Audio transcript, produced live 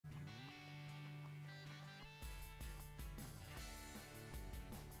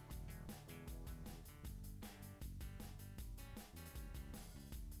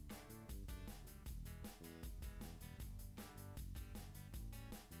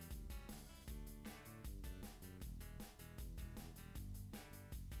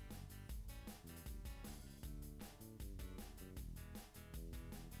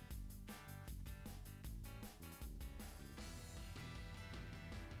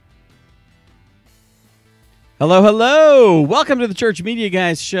Hello, hello. Welcome to the Church Media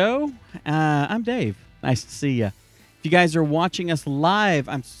Guys show. I'm Dave. Nice to see you. If you guys are watching us live,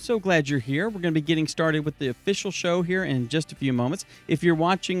 I'm so glad you're here. We're going to be getting started with the official show here in just a few moments. If you're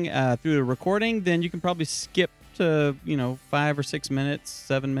watching through the recording, then you can probably skip to, 5 or 6 minutes,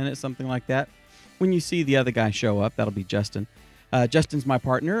 7 minutes, something like that. When you see the other guy show up, that'll be Justin. Justin's my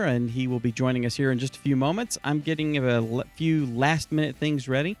partner, and he will be joining us here in just a few moments. I'm getting a few last-minute things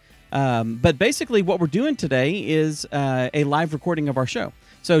ready. But basically what we're doing today is a live recording of our show.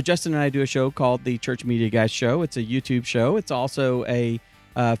 So Justin and I do a show called the Church Media Guys Show. It's a YouTube show. It's also a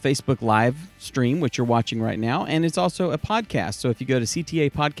Facebook live stream, which you're watching right now. And it's also a podcast. So if you go to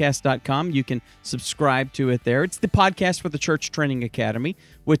ctapodcast.com, you can subscribe to it there. It's the podcast for the Church Training Academy,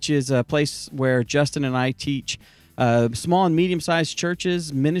 which is a place where Justin and I teach small and medium-sized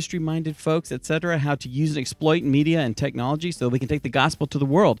churches, ministry-minded folks, etc., how to use and exploit media and technology so that we can take the gospel to the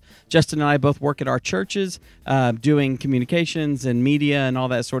world. Justin and I both work at our churches doing communications and media and all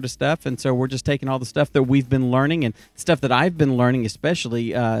that sort of stuff, and so we're just taking all the stuff that we've been learning and stuff that I've been learning,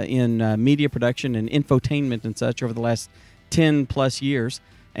 especially in media production and infotainment and such over the last 10-plus years,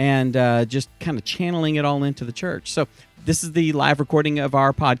 and just kind of channeling it all into the church. So this is the live recording of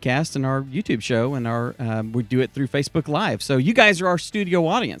our podcast and our YouTube show, and we do it through Facebook Live. So you guys are our studio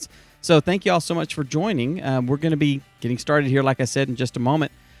audience. So thank you all so much for joining. We're going to be getting started here, like I said, in just a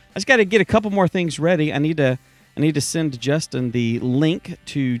moment. I just got to get a couple more things ready. I need to send Justin the link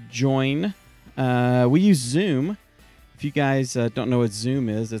to join. We use Zoom. If you guys don't know what Zoom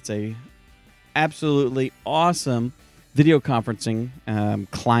is, it's a absolutely awesome video conferencing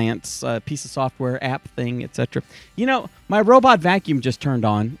clients, piece of software, app thing, etc. My robot vacuum just turned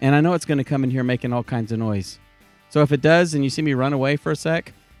on, and I know it's going to come in here making all kinds of noise. So if it does and you see me run away for a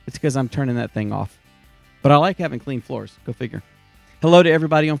sec, it's because I'm turning that thing off. But I like having clean floors. Go figure. Hello to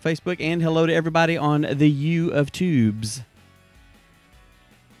everybody on Facebook, and hello to everybody on the U of Tubes.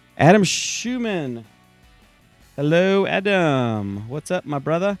 Adam Schumann. Hello, Adam. What's up, my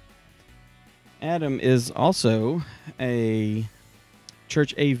brother? Adam is also a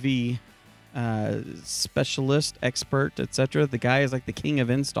church AV specialist, expert, etc. The guy is like the king of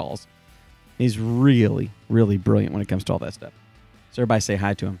installs. He's really, really brilliant when it comes to all that stuff. So everybody say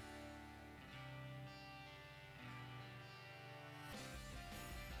hi to him.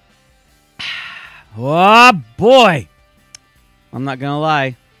 Oh, boy. I'm not going to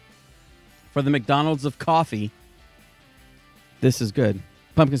lie. For the McDonald's of coffee, this is good.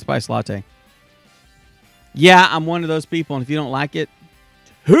 Pumpkin spice latte. Yeah, I'm one of those people, and if you don't like it,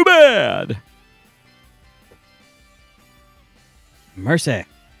 too bad. Mercy.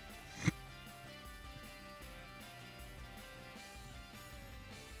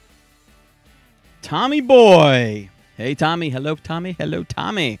 Tommy boy. Hey, Tommy. Hello, Tommy. Hello,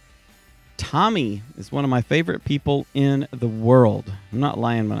 Tommy. Tommy is one of my favorite people in the world. I'm not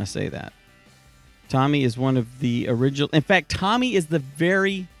lying when I say that. Tommy is one of the original. In fact, Tommy is the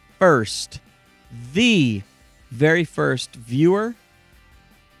very first viewer,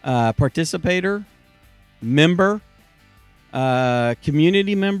 participator, member,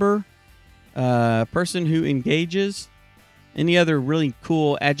 community member, person who engages, any other really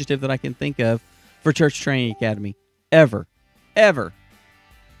cool adjective that I can think of for Church Training Academy. Ever.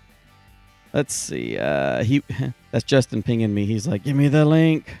 Let's see. That's Justin pinging me. He's like, give me the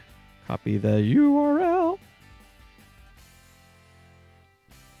link. Copy the URL.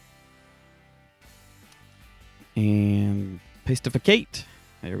 And pastificate.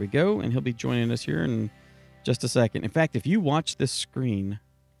 There we go. And he'll be joining us here in just a second. In fact, if you watch this screen,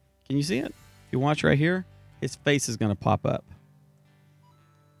 can you see it? If you watch right here, his face is going to pop up.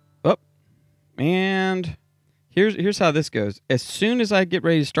 Oh, and here's how this goes. As soon as I get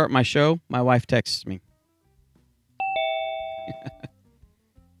ready to start my show, my wife texts me.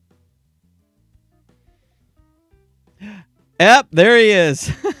 Yep, there he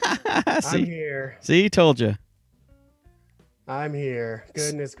is. I'm here. See, told you. I'm here.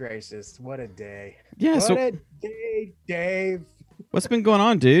 Goodness gracious. What a day. Yeah, what a day, Dave. What's been going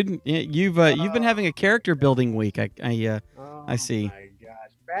on, dude? You've been having a character building week. I see. Oh my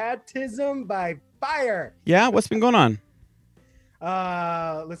gosh. Baptism by fire. Yeah, what's been going on?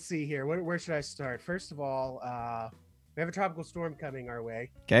 Let's see here. Where should I start? First of all, we have a tropical storm coming our way.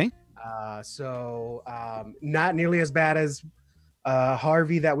 Okay. So not nearly as bad as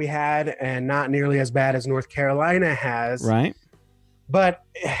Harvey that we had, and not nearly as bad as North Carolina has. Right. But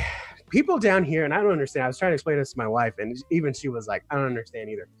people down here, and I don't understand. I was trying to explain this to my wife, and even she was like, I don't understand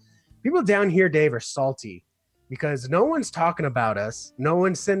either. People down here, Dave, are salty because no one's talking about us. No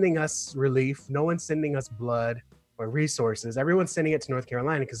one's sending us relief. No one's sending us blood or resources. Everyone's sending it to North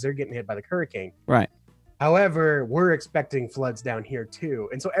Carolina because they're getting hit by the hurricane. Right. However, we're expecting floods down here too.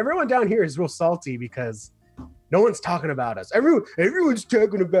 And so everyone down here is real salty because no one's talking about us. Everyone's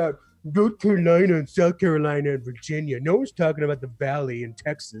talking about North Carolina and South Carolina and Virginia. No one's talking about the valley in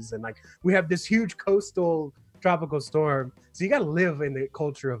Texas. And like we have this huge coastal tropical storm. So you got to live in the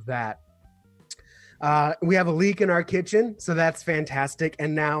culture of that. We have a leak in our kitchen, so that's fantastic.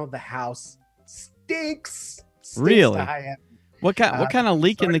 And now the house stinks. Really? What kind of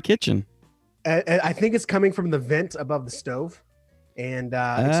leak in the kitchen? I think it's coming from the vent above the stove, and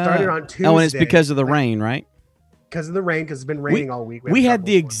it started on Tuesday. Oh, and it's because of the rain, right? Because of the rain, because it's been raining all week. We had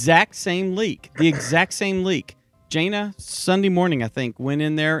the exact same leak. The exact same leak. Jana, Sunday morning, I think, went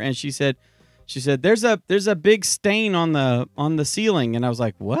in there and she said, there's a big stain on the ceiling, and I was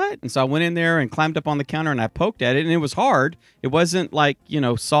like, what? And so I went in there and climbed up on the counter and I poked at it, and it was hard. It wasn't like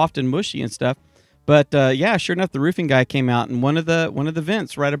soft and mushy and stuff, but yeah, sure enough, the roofing guy came out, and one of the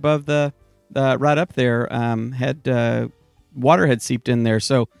vents right above right up there had water had seeped in there.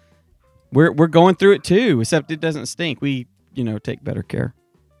 So we're going through it too, except it doesn't stink. We take better care.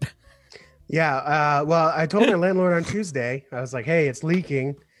 Yeah. Well, I told my landlord on Tuesday, I was like, hey, it's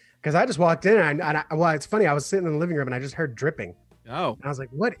leaking. Because I just walked in and well, it's funny. I was sitting in the living room and I just heard dripping. Oh. And I was like,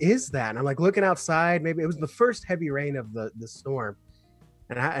 what is that? And I'm like looking outside. Maybe it was the first heavy rain of the storm.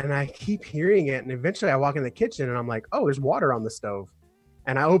 And I keep hearing it. And eventually I walk in the kitchen and I'm like, oh, there's water on the stove.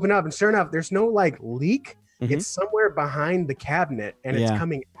 And I open up and sure enough, there's no like leak. Mm-hmm. It's somewhere behind the cabinet and it's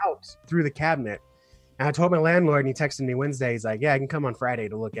coming out through the cabinet. And I told my landlord and he texted me Wednesday. He's like, yeah, I can come on Friday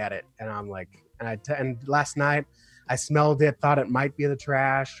to look at it. And I'm like, and last night, I smelled it, thought it might be the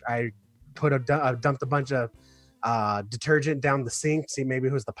trash. I dumped a bunch of detergent down the sink, see maybe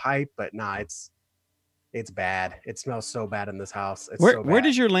it was the pipe, but nah, it's bad. It smells so bad in this house. Where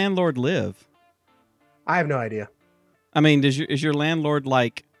does your landlord live? I have no idea. I mean, is your landlord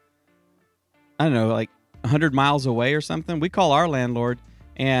like, I don't know, like 100 miles away or something? We call our landlord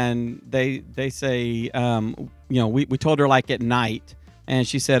and they say, we told her like at night, and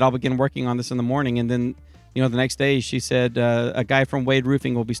she said, I'll begin working on this in the morning, and then the next day she said, a guy from Wade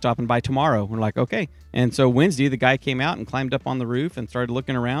Roofing will be stopping by tomorrow. We're like, okay. And so Wednesday, the guy came out and climbed up on the roof and started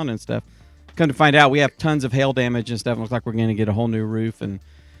looking around and stuff. Come to find out, we have tons of hail damage and stuff. It looks like we're going to get a whole new roof and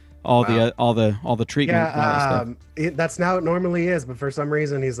all the treatment. Yeah, and all that stuff. That's how it normally is. But for some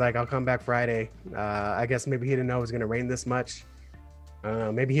reason, he's like, I'll come back Friday. I guess maybe he didn't know it was going to rain this much.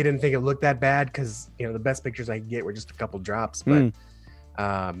 Maybe he didn't think it looked that bad because the best pictures I could get were just a couple drops. But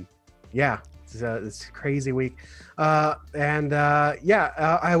yeah. It's a crazy week. I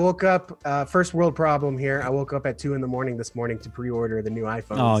woke up, first world problem here. I woke up at 2 a.m. this morning to pre-order the new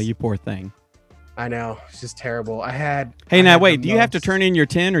iPhones. Oh, you poor thing. I know. It's just terrible. Do you have to turn in your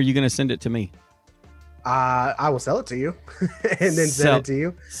 10 or are you going to send it to me? I will sell it to you and then send it to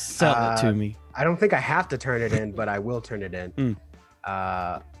you. Sell it to me. I don't think I have to turn it in, but I will turn it in.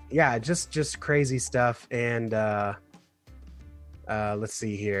 Just crazy stuff. And, let's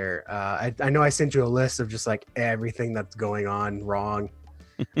see here. I know I sent you a list of just like everything that's going on wrong.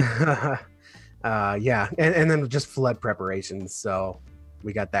 And then just flood preparations. So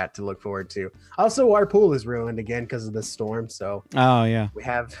we got that to look forward to. Also, our pool is ruined again because of the storm. So we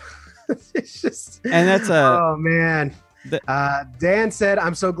have. It's just. And that's oh man. Dan said,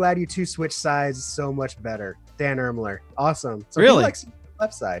 "I'm so glad you two switched sides so much better." Dan Ermler, awesome. So really, he likes the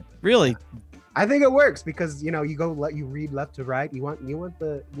left side. Really. I think it works because you read left to right. You want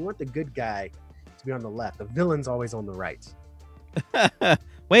the good guy to be on the left. The villain's always on the right.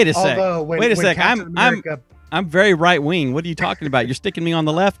 Wait a sec. I'm very right wing. What are you talking about? You're sticking me on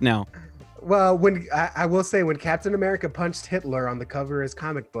the left now. Well, when I will say when Captain America punched Hitler on the cover of his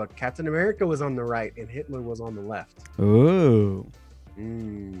comic book, Captain America was on the right and Hitler was on the left. Ooh.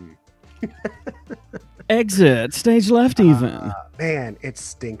 Exit stage left even. Man, it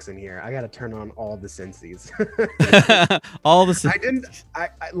stinks in here. I got to turn on all the senses. All the senses. I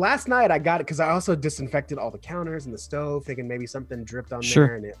last night I got it because I also disinfected all the counters and the stove, thinking maybe something dripped on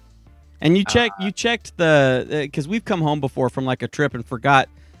there. And you checked because we've come home before from like a trip and forgot,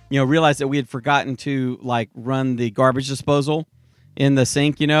 realized that we had forgotten to like run the garbage disposal in the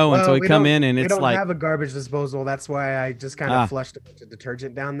sink, and so we come in and it's like we don't have a garbage disposal. That's why I just kind of flushed a bunch of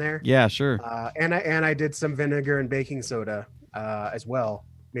detergent down there. Yeah, sure. And I did some vinegar and baking soda as well.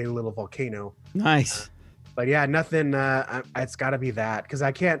 Made a little volcano. Nice. But yeah, nothing. It's got to be that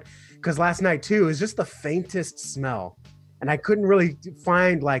because last night too is just the faintest smell, and I couldn't really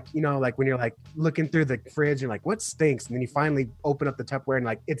find like when you're like looking through the fridge and like what stinks, and then you finally open up the Tupperware and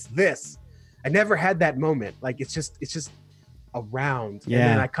like it's this. I never had that moment. Like it's just around. Yeah. And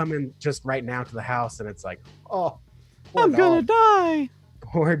then I come in just right now to the house and it's like, oh, I'm gonna die.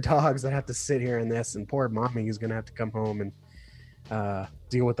 poor dogs that have to sit here in this, and poor mommy who's gonna have to come home and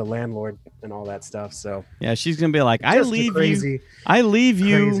deal with the landlord and all that stuff. So yeah, she's gonna be like, I just a leave crazy, you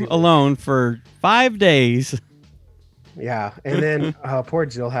crazy alone for 5 days. yeah. And then poor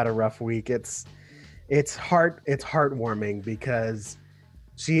Jill had a rough week. It's heartwarming because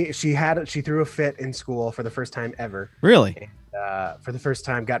she threw a fit in school for the first time ever. Really? For the first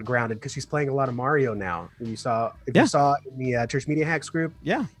time got grounded because she's playing a lot of Mario now. You saw in the Church Media Hacks group,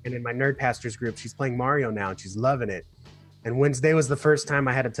 Yeah. and in my Nerd Pastors group, she's playing Mario now and she's loving it. And Wednesday was the first time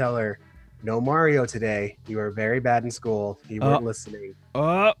I had to tell her, no Mario today. You were very bad in school. You weren't listening.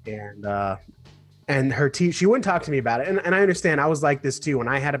 And her she wouldn't talk to me about it. And I understand. I was like this too. When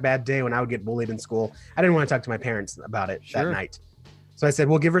I had a bad day, when I would get bullied in school, I didn't want to talk to my parents about it that night. So I said,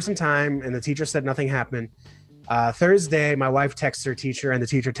 we'll give her some time. And the teacher said nothing happened. Thursday, my wife texts her teacher and the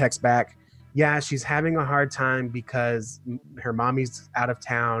teacher texts back, yeah, she's having a hard time because her mommy's out of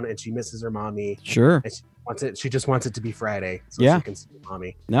town and she misses her mommy. Sure. And she just wants it to be Friday so she can see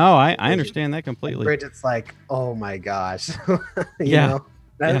mommy. No, I understand that completely. Bridget's like, oh my gosh. you know?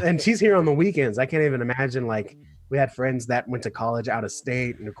 Yeah. And she's here on the weekends. I can't even imagine, like, we had friends that went to college out of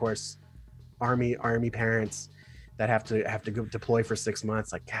state, and of course army parents that have to go deploy for 6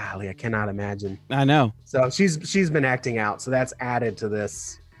 months. Like, golly, I cannot imagine. I know. So she's been acting out, so that's added to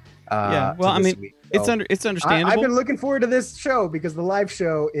this. Yeah, well, I mean, week. it's understandable. I've been looking forward to this show because the live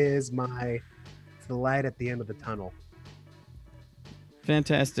show is the light at the end of the tunnel.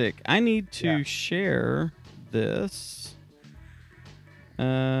 Fantastic. I need to share this.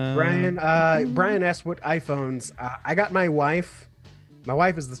 Brian asked what iPhones. I got my wife. My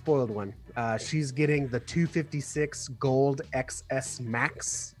wife is the spoiled one. She's getting the 256 Gold XS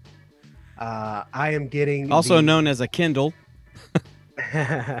Max. I am getting known as a Kindle.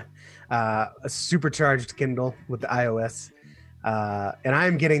 A supercharged Kindle with the iOS. And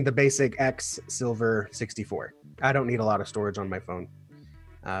I'm getting the basic X Silver 64. I don't need a lot of storage on my phone.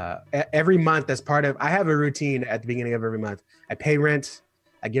 Every month, I have a routine at the beginning of every month. I pay rent.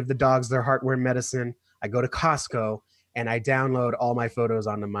 I give the dogs their heartworm medicine. I go to Costco and I download all my photos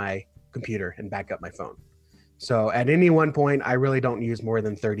onto my computer and back up my phone. So at any one point, I really don't use more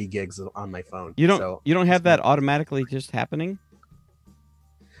than 30 gigs on my phone. You don't have that automatically just happening?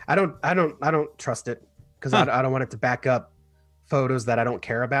 I don't trust it because I don't want it to back up photos that I don't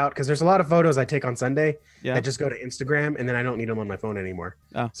care about, because there's a lot of photos I take on Sunday that just go to Instagram and then I don't need them on my phone anymore.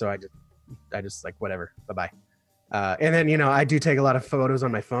 So I just like, whatever, bye-bye. And then, I do take a lot of photos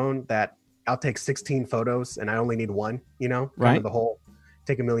on my phone that I'll take 16 photos and I only need one, right? Kind of the whole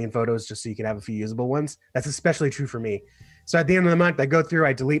take a million photos just so you can have a few usable ones. That's especially true for me. So at the end of the month, I go through,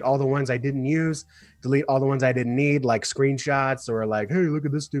 I delete all the ones I didn't use, delete all the ones I didn't need, like screenshots or like, hey, look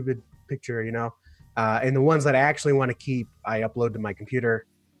at this stupid picture, and the ones that I actually want to keep, I upload to my computer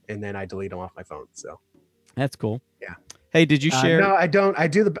and then I delete them off my phone. So that's cool. Yeah. Hey, did you share? No, I don't. I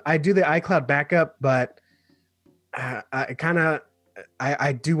do the iCloud backup, but I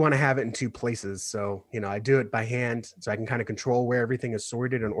do want to have it in two places. So, I do it by hand so I can kind of control where everything is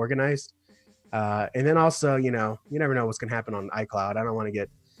sorted and organized. And then also, you never know what's going to happen on iCloud. I don't want to get,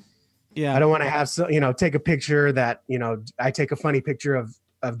 I don't want to have, take a picture that, I take a funny picture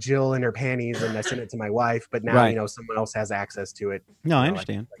of Jill in her panties and I send it to my wife, but now, someone else has access to it. No, I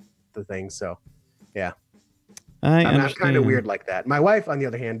understand like the thing. So yeah, I'm kind of weird like that. My wife, on the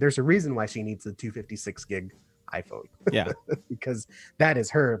other hand, there's a reason why she needs the 256 gig iPhone. Yeah. Because that is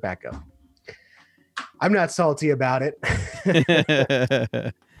her backup. I'm not salty about it.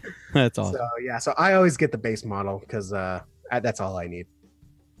 That's awesome. So yeah, so I always get the base model because that's all I need.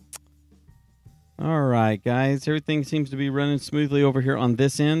 All right, guys, everything seems to be running smoothly over here on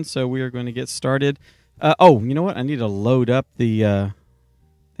this end, so we are going to get started. You know what? I need to load up the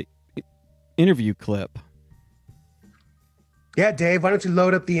interview clip. Yeah, Dave, why don't you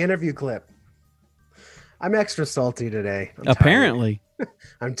load up the interview clip? I'm extra salty today. Apparently.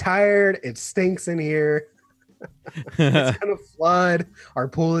 I'm tired. It stinks in here. It's gonna flood. Our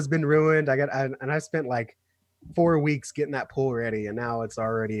pool has been ruined. I spent like 4 weeks getting that pool ready, and now it's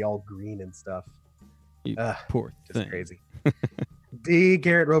already all green and stuff. Poor thing. Crazy. D.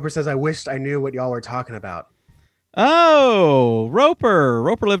 Garrett Roper says, I wished I knew what y'all were talking about. Oh, Roper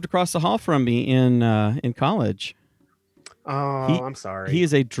lived across the hall from me in college. Oh, I'm sorry. He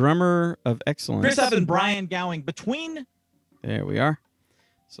is a drummer of excellence. Chris Up and Brian Gowing between. There we are.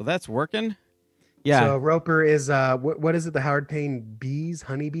 So that's working. Yeah. So Roper is what is it? The Howard Payne bees,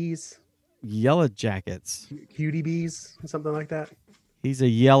 honeybees, yellow jackets, cutie bees, something like that. He's a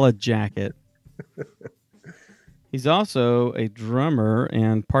yellow jacket. He's also a drummer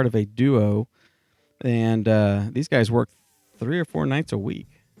and part of a duo, and these guys work 3 or 4 nights a week.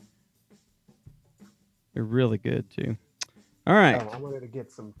 They're really good too. All right. Oh, I wanted to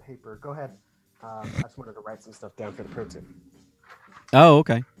get some paper. Go ahead. I just wanted to write some stuff down for the pro tip. Oh,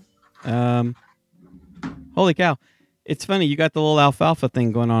 okay. Holy cow. It's funny. You got the little alfalfa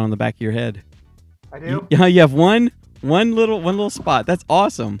thing going on the back of your head. I do? You have one little spot. That's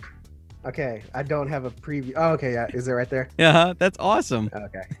awesome. Okay. I don't have a preview. Oh, okay. Yeah. Is it right there? Yeah, that's awesome.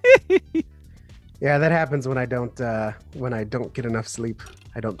 Okay. Yeah, that happens when I don't get enough sleep.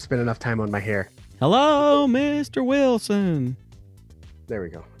 I don't spend enough time on my hair. Hello, Mr. Wilson. There we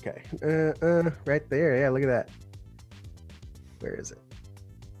go. Okay. Right there. Yeah, look at that. Where is it?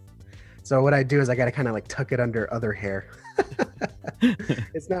 So what I do is I got to kind of like tuck it under other hair.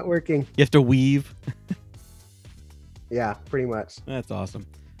 It's not working. You have to weave. Yeah, pretty much. That's awesome.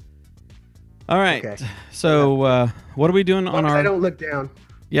 All right. Okay. So what are we doing on our... I don't look down.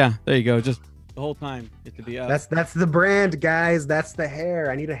 Yeah, there you go. Just the whole time it to be up. That's the brand, guys. That's the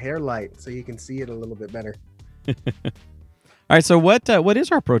hair. I need a hair light so you can see it a little bit better. All right. So what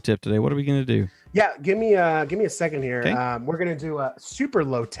is our pro tip today? What are we going to do? Yeah, give me a second here. Okay. We're gonna do a super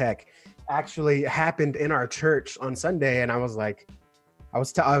low tech. Actually, happened in our church on Sunday, and I was like, I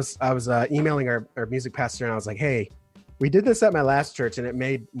was emailing our music pastor, and I was like, hey, we did this at my last church, and it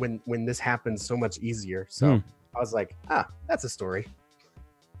made when this happened so much easier. So I was like, that's a story.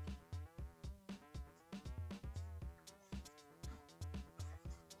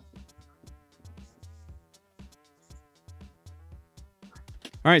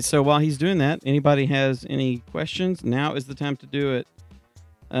 All right, so while he's doing that, anybody has any questions? Now is the time to do it.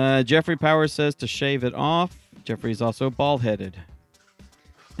 Jeffrey Powers says to shave it off. Jeffrey's also bald-headed.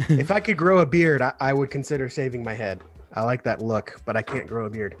 If I could grow a beard, I would consider shaving my head. I like that look, but I can't grow a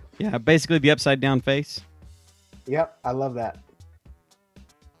beard. Yeah, basically the upside-down face. Yep, I love that.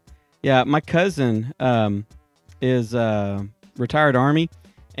 Yeah, my cousin is retired Army,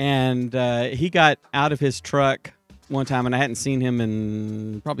 and he got out of his truck one time, and I hadn't seen him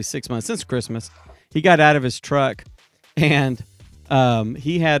in probably 6 months, since Christmas. He got out of his truck, and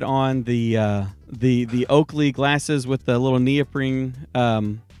he had on the Oakley glasses with the little neoprene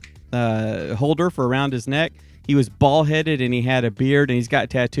holder for around his neck. He was bald-headed, and he had a beard, and he's got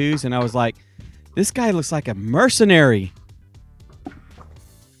tattoos, and I was like, this guy looks like a mercenary.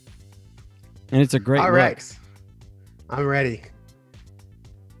 And it's a great look. All right. I'm ready.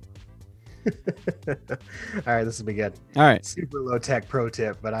 All right, this will be good. All right. Super low tech pro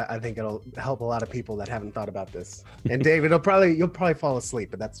tip, but I think it'll help a lot of people that haven't thought about this. And Dave, you'll probably fall asleep,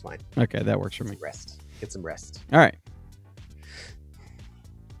 but that's fine. Okay, that works for me. Rest. Get some rest. All right.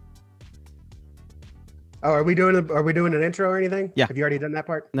 Oh, are we doing an intro or anything? Yeah. Have you already done that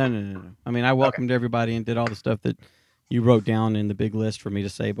part? No. I mean, I welcomed everybody and did all the stuff that you wrote down in the big list for me to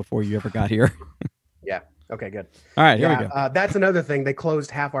say before you ever got here. Yeah. Okay, good. All right, here we go. That's another thing. They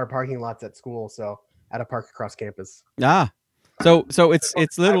closed half our parking lots at school, so I had to park across campus. So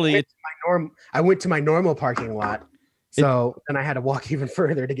it's literally I went to my normal parking lot, so then I had to walk even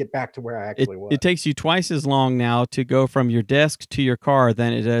further to get back to where I actually was. It takes you twice as long now to go from your desk to your car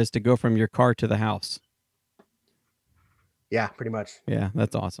than it does to go from your car to the house. Yeah, pretty much. Yeah,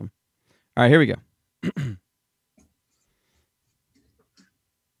 that's awesome. All right, here we go.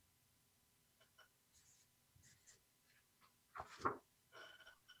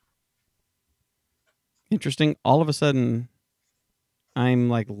 Interesting. All of a sudden, I'm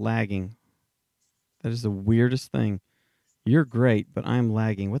like lagging. That is the weirdest thing. You're great, but I'm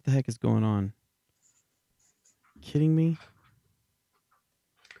lagging. What the heck is going on? Kidding me?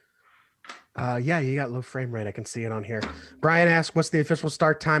 Yeah, you got low frame rate. I can see it on here. Brian asked, what's the official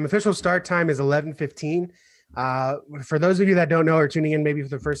start time? Official start time is 11:15. For those of you that don't know or tuning in maybe for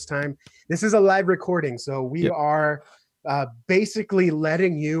the first time, this is a live recording. So we are basically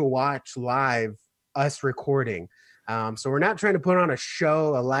letting you watch live us recording. So we're not trying to put on a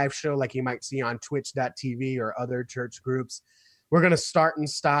live show like you might see on twitch.tv or other church groups. We're going to start and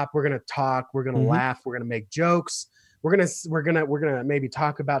stop. We're going to talk. We're going to laugh. We're going to make jokes. We're gonna maybe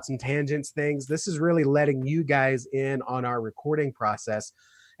talk about some tangents things. This is really letting you guys in on our recording process.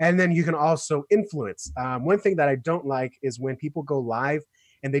 And then you can also influence. One thing that I don't like is when people go live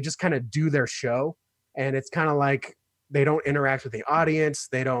and they just kind of do their show. And it's kind of like they don't interact with the audience.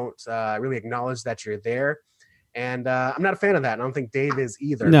 They don't really acknowledge that you're there. And I'm not a fan of that. And I don't think Dave is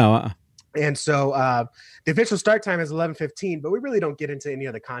either. No. And so the official start time is 11:15, but we really don't get into any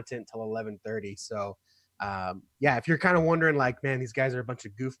of the content till 11:30. So if you're kind of wondering like, man, these guys are a bunch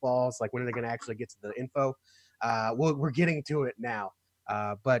of goofballs. Like, when are they going to actually get to the info? We're getting to it now.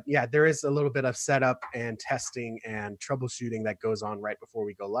 But yeah, there is a little bit of setup and testing and troubleshooting that goes on right before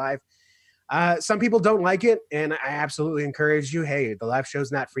we go live. Some people don't like it, and I absolutely encourage you. Hey, the live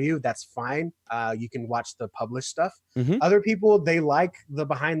show's not for you. That's fine. You can watch the published stuff. Mhm. Other people, they like the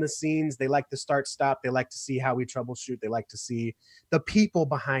behind the scenes. They like the start stop. They like to see how we troubleshoot. They like to see the people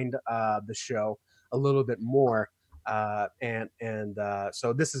behind the show a little bit more.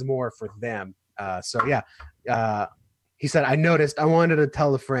 So this is more for them. He said, I noticed. I wanted to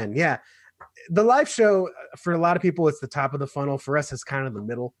tell a friend. Yeah, the live show for a lot of people, it's the top of the funnel. For us, it's kind of the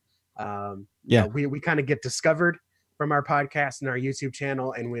middle. We kind of get discovered from our podcast and our YouTube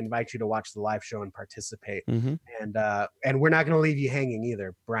channel, and we invite you to watch the live show and participate. Mhm. And we're not going to leave you hanging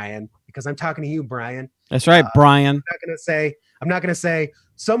either, Brian, because I'm talking to you, Brian. That's right, Brian. I'm not going to say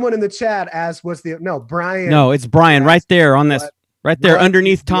someone in the chat asked Brian. No, it's Brian right there on this, right there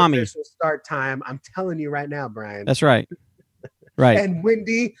underneath Tommy. Start time. I'm telling you right now, Brian. That's right. Right. And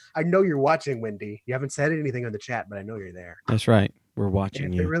Wendy, I know you're watching, Wendy. You haven't said anything on the chat, but I know you're there. That's right. We're watching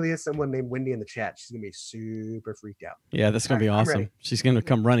and if you. there really is someone named Wendy in the chat, she's going to be super freaked out. Yeah, that's going to be awesome. She's going to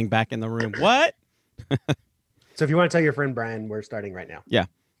come running back in the room. What? So if you want to tell your friend Brian, we're starting right now. Yeah.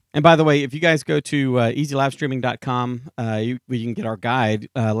 And by the way, if you guys go to easylivestreaming.com, we can get our guide,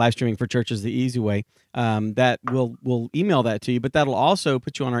 Live Streaming for Churches the Easy Way. That we'll email that to you, but that'll also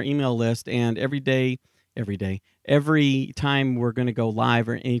put you on our email list. And every time we're going to go live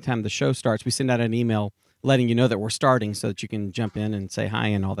or anytime the show starts, we send out an email letting you know that we're starting so that you can jump in and say hi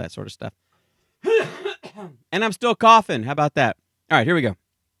and all that sort of stuff. And I'm still coughing. How about that? All right, here we go.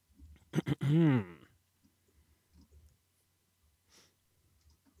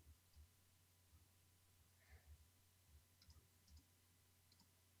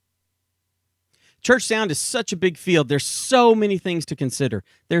 Church sound is such a big field. There's so many things to consider.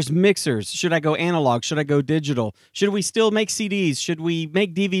 There's mixers. Should I go analog? Should I go digital? Should we still make CDs? Should we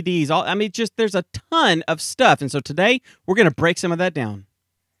make DVDs? There's a ton of stuff. And so today, we're going to break some of that down.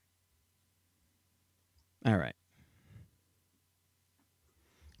 All right.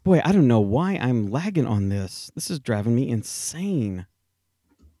 Boy, I don't know why I'm lagging on this. This is driving me insane.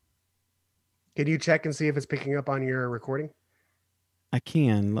 Can you check and see if it's picking up on your recording? I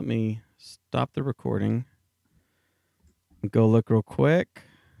can. Let me stop the recording. Go look real quick.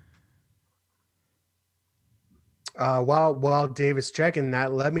 While Dave is checking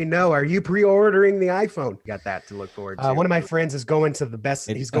that, let me know. Are you pre-ordering the iPhone? Got that to look forward to. One of my friends is going to the Best.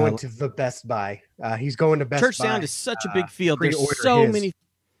 He's going to the Best Buy. He's going to Best Buy. Church sound is such a big field. There's so many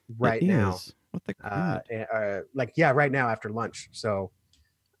right now. What the right now after lunch. So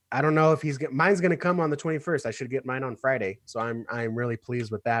I don't know if mine's going to come on the 21st. I should get mine on Friday. So I'm really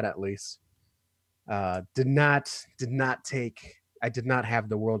pleased with that at least. I did not have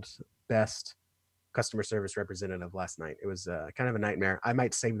the world's best customer service representative last night. It was kind of a nightmare. I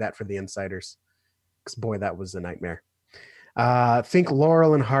might save that for the insiders because boy, that was a nightmare. Think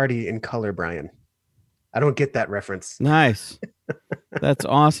Laurel and Hardy in color, Brian. I don't get that reference. Nice. That's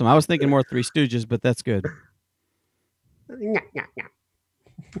awesome. I was thinking more Three Stooges, but that's good.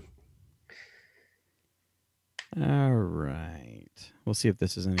 All right. We'll see if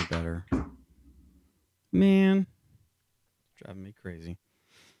this is any better. Man, it's driving me crazy.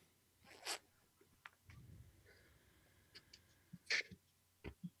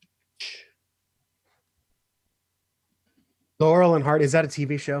 Laurel and Hardy, is that a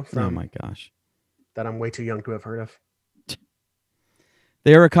TV show? Oh my gosh. That I'm way too young to have heard of.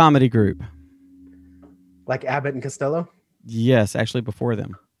 They're a comedy group. Like Abbott and Costello? Yes, actually before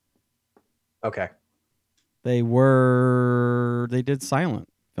them. Okay. They did silent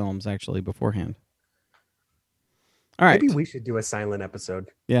films actually beforehand. All right. Maybe we should do a silent episode.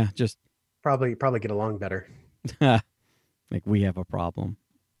 Yeah, just probably get along better. Like we have a problem.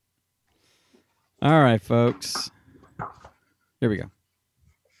 All right, folks. Here we go.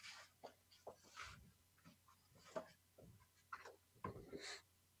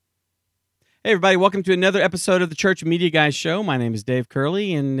 Hey, everybody. Welcome to another episode of the Church Media Guys Show. My name is Dave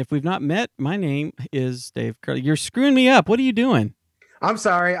Curley, and if we've not met, my name is Dave Curley. You're screwing me up. What are you doing? I'm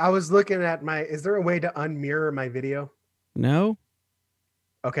sorry. I was looking at is there a way to unmirror my video? No?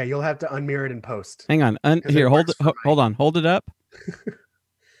 Okay, you'll have to unmirror it in post. Hang on. Here, hold on. Hold it up.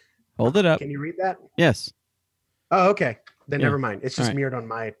 Hold it up. Can you read that? Yes. Oh, okay. Then never mind. It's just mirrored on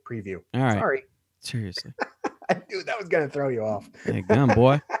my preview. All right. Sorry. Seriously. I knew that was going to throw you off. Hey, gum,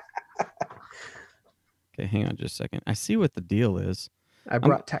 boy. Okay, hang on just a second. I see what the deal is. I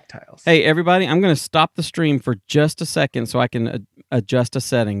brought tactiles. Hey, everybody, I'm going to stop the stream for just a second so I can adjust a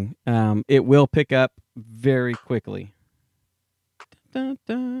setting. It will pick up very quickly. Dun, dun,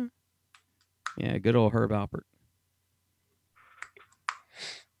 dun. Yeah, good old Herb Alpert.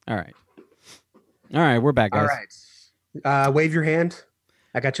 All right. All right, we're back, guys. All right. Wave your hand.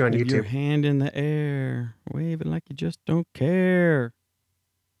 I got you on With your YouTube. hand in the air, waving like you just don't care.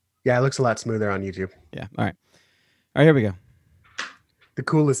 Yeah, it looks a lot smoother on YouTube. Yeah. All right. All right, here we go. The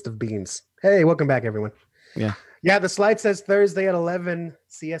coolest of beans. Hey, welcome back, everyone. Yeah. Yeah, the slide says Thursday at 11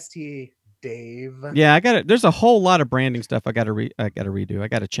 CST, Dave. Yeah, I got it. There's a whole lot of branding stuff I got to redo. I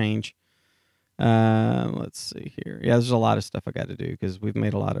got to change. Let's see here. Yeah, there's a lot of stuff I got to do because we've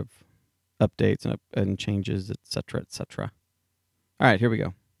made a lot of updates and changes, etc., etc. All right, here we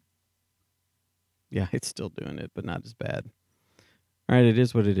go. Yeah, it's still doing it, but not as bad. All right, it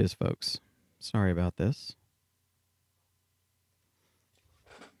is what it is, folks. Sorry about this.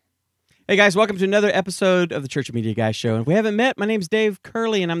 Hey guys, welcome to another episode of the Church Media Guys Show. And if we haven't met, my name's Dave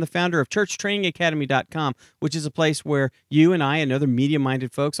Curley, and I'm the founder of ChurchTrainingAcademy.com, which is a place where you and I and other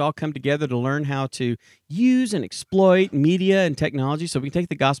media-minded folks all come together to learn how to use and exploit media and technology so we can take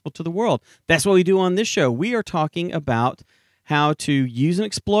the gospel to the world. That's what we do on this show. We are talking about how to use and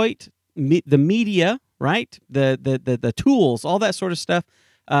exploit the media, right? The tools, all that sort of stuff.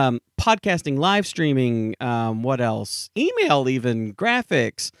 Podcasting, live streaming, what else? Email even,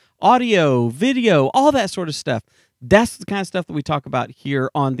 graphics, audio, video, all that sort of stuff. That's the kind of stuff that we talk about here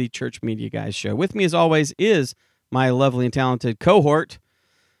on the Church Media Guys Show. With me, as always, is my lovely and talented cohort,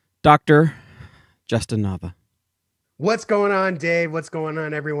 Dr. Justin Nava. What's going on, Dave? What's going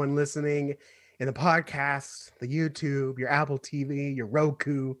on, everyone listening in the podcast, the YouTube, your Apple TV, your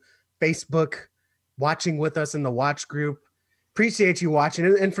Roku, Facebook, watching with us in the watch group? Appreciate you watching.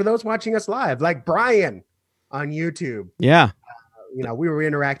 And for those watching us live, like Brian on YouTube. Yeah. We were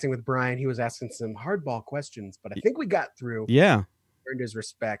interacting with Brian. He was asking some hardball questions, but I think we got through. Yeah. Earned his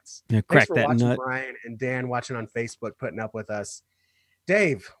respects. Yeah, Thanks crack for that watching, nut. Brian and Dan watching on Facebook, putting up with us.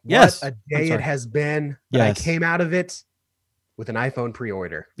 Dave, Yes. what a day sorry. it has been. But Yes. I came out of it with an iPhone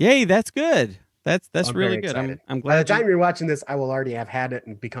pre-order. Yay, that's good. That's I'm really very good. excited. I'm By the glad. time you're watching this, I will already have had it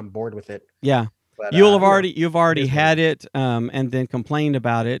and become bored with it. Yeah. But, You've you know, already it is what had it and then complained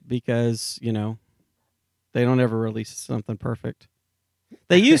about it because, they don't ever release something perfect.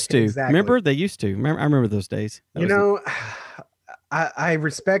 They used to. Exactly. Remember? They used to. I remember those days. That You was- know, I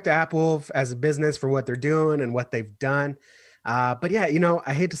respect Apple as a business for what they're doing and what they've done. But yeah,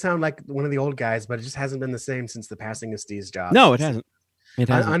 I hate to sound like one of the old guys, but it just hasn't been the same since the passing of Steve Jobs. No, it hasn't. It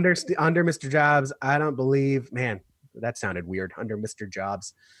hasn't. Under Mr. Jobs, I don't believe, man, that sounded weird. Under Mr.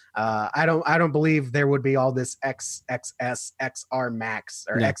 Jobs, I don't believe there would be all this XS, XR Max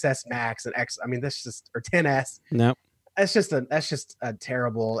or No. XS Max and X. I mean, that's just, or 10S. No. That's just a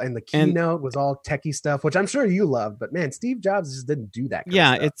terrible. And the And- keynote was all techie stuff, which I'm sure you loved. But man, Steve Jobs just didn't do that. Kind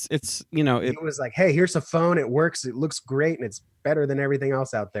Yeah, of stuff. it's It was like, hey, here's a phone. It works. It looks great, and it's better than everything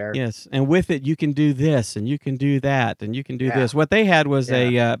else out there. yes, and with it you can do this and you can do that and you can do Yeah. this. What they had was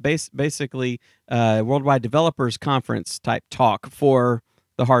a basically worldwide developers conference type talk for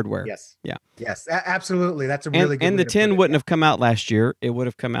the hardware. Yes. Yeah. Yes. Absolutely. That's a really good. And way the to 10 put it. wouldn't have come out last year. It would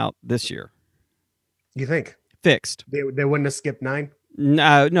have come out this year. You think Fixed. they wouldn't have skipped 9?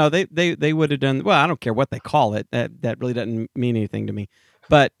 No, they would have done well. I don't care what they call it. That really doesn't mean anything to me.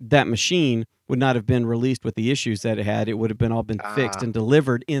 But that machine would not have been released with the issues that it had. It would have been all been fixed and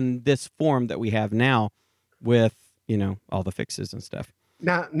delivered in this form that we have now, with all the fixes and stuff.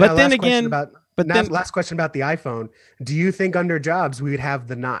 Now, But then last question again- about But now, then last question about the iPhone. Do you think under Jobs we would have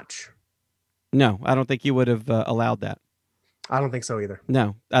the notch? no, I don't think you would have allowed that. I don't think so either.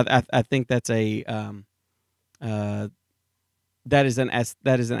 No, I think that's a that is an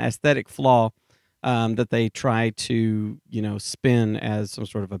aesthetic flaw that they try to spin as some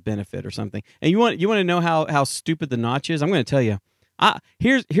sort of a benefit or something. And you want to know how stupid the notch is? I'm going to tell you.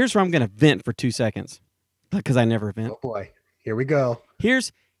 Here's where I'm going to vent for 2 seconds because I never vent. Oh boy, here we go.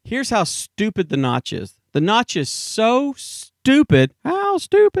 Here's how stupid the notch is. The notch is so stupid. How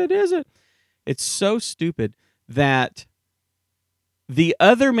stupid is it? It's so stupid that the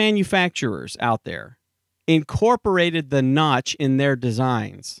other manufacturers out there incorporated the notch in their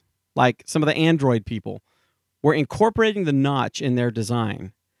designs. Like some of the Android people were incorporating the notch in their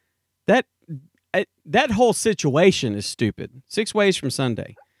design. That whole situation is stupid. 6 ways from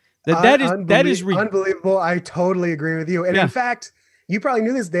Sunday. That is unbelievable. I totally agree with you. And Yeah. in fact, you probably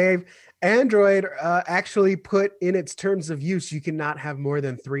knew this, Dave. Android actually put in its terms of use, you cannot have more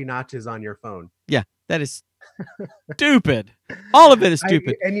than 3 notches on your phone. That is stupid. All of it is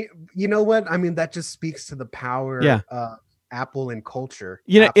stupid. And you know what? I mean, that just speaks to the power Yeah. of Apple and culture.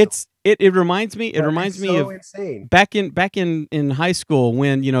 It reminds me. It But reminds it's me so of insane. back in high school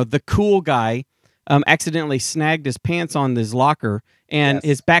when the cool guy accidentally snagged his pants on his locker and Yes.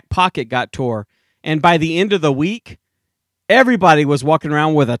 his back pocket got tore. And by the end of the week, everybody was walking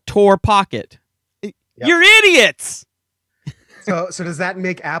around with a tore pocket. You're idiots. So does that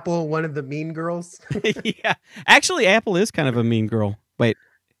make Apple one of the mean girls? Yeah. Actually, Apple is kind of a mean girl. Wait.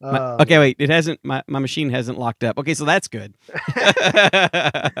 Okay, wait. It hasn't. My machine hasn't locked up. Okay, so that's good.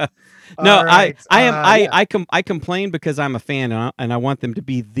 No, All right. I complain because I'm a fan and I want them to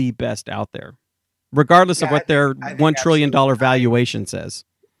be the best out there, regardless of what their I think $1 trillion absolutely. valuation says.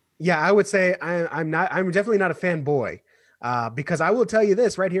 Yeah, I would say I'm not. I'm definitely not a fanboy, because I will tell you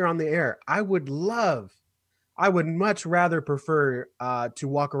this right here on the air. I would much rather prefer to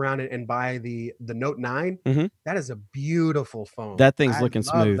walk around and buy the Note 9. Mhm. That is a beautiful phone. That thing's I looking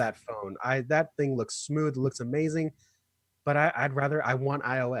love smooth. that phone. That thing looks smooth, looks amazing. But I want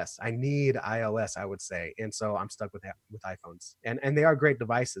iOS. I need iOS, I would say. And so I'm stuck with iPhones. And they are great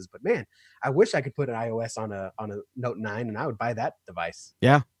devices, but man, I wish I could put an iOS on a Note 9 and I would buy that device.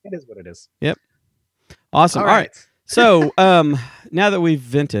 Yeah. It is what it is. Yep. Awesome. All right. So now that we've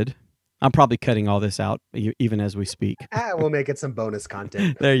vented, I'm probably cutting all this out even as we speak. We'll make it some bonus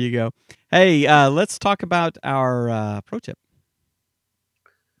content. There you go. Hey, let's talk about our pro tip.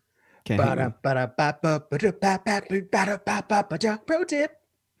 Okay. Pro tip.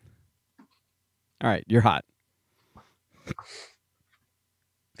 All right, you're hot.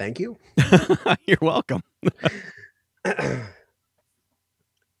 Thank you. You're welcome.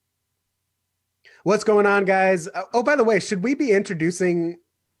 What's going on, guys? Oh, by the way, should we be introducing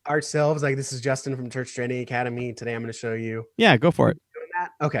ourselves? Like, this is Justin from Church Training Academy. Today I'm going to show you. Yeah, go for it. Doing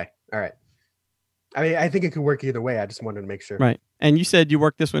that? Okay. All right. I mean, I think it could work either way. I just wanted to make sure. Right. And you said you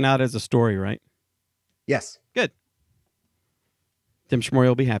worked this one out as a story, right? Yes. Good. Tim Schmory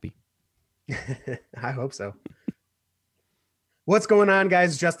will be happy. I hope so. What's going on,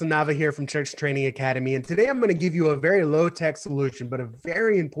 guys? Justin Nava here from Church Training Academy. And today I'm going to give you a very low-tech solution, but a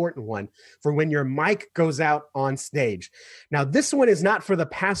very important one for when your mic goes out on stage. Now, this one is not for the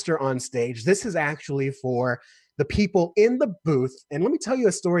pastor on stage. This is actually for the people in the booth. And let me tell you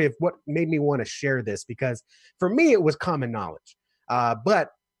a story of what made me want to share this, because for me, it was common knowledge. But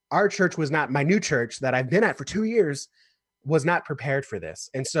our church was not, my new church that I've been at for 2 years was not prepared for this.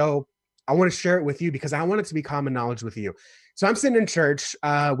 And so I want to share it with you because I want it to be common knowledge with you. So I'm sitting in church.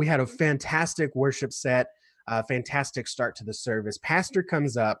 We had a fantastic worship set, fantastic start to the service. Pastor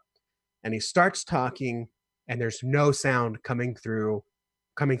comes up and he starts talking and there's no sound coming through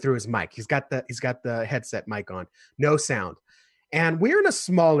his mic. He's got the headset mic on, no sound. And we're in a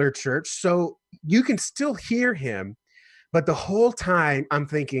smaller church, so you can still hear him. But the whole time I'm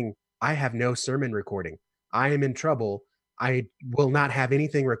thinking, I have no sermon recording. I am in trouble. I will not have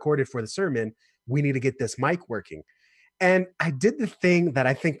anything recorded for the sermon. We need to get this mic working. And I did the thing that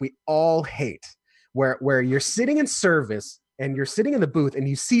I think we all hate, where you're sitting in service and you're sitting in the booth and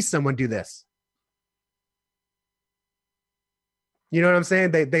you see someone do this. You know what I'm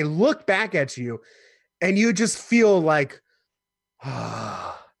saying? They look back at you and you just feel like,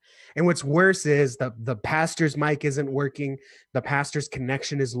 ah. And what's worse is the pastor's mic isn't working. The pastor's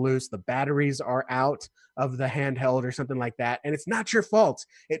connection is loose. The batteries are out of the handheld or something like that. And it's not your fault.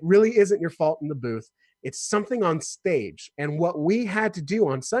 It really isn't your fault in the booth. It's something on stage. And what we had to do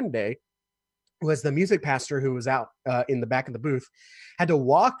on Sunday was the music pastor who was out in the back of the booth had to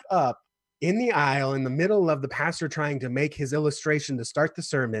walk up in the aisle in the middle of the pastor trying to make his illustration to start the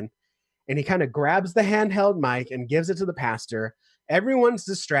sermon. And he kind of grabs the handheld mic and gives it to the pastor. Everyone's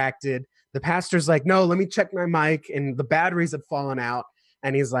distracted. The pastor's like, no, let me check my mic. And the batteries had fallen out.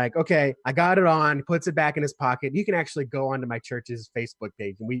 And he's like, okay, I got it on. He puts it back in his pocket. You can actually go onto my church's Facebook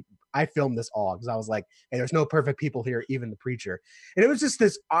page. And I filmed this all because I was like, hey, there's no perfect people here, even the preacher. And it was just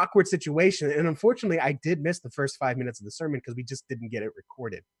this awkward situation. And unfortunately, I did miss the first 5 minutes of the sermon because we just didn't get it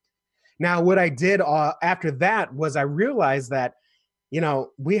recorded. Now, what I did after that was I realized that,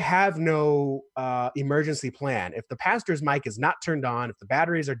 we have no emergency plan. If the pastor's mic is not turned on, if the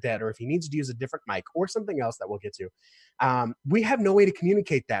batteries are dead, or if he needs to use a different mic or something else that we'll get to, we have no way to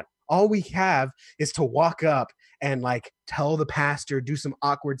communicate that. All we have is to walk up and tell the pastor, do some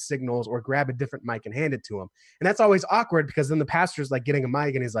awkward signals or grab a different mic and hand it to him. And that's always awkward because then the pastor's getting a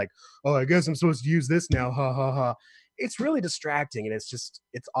mic and he's like, oh, I guess I'm supposed to use this now. Ha ha ha. It's really distracting and it's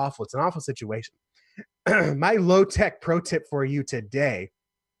awful. It's an awful situation. My low-tech pro tip for you today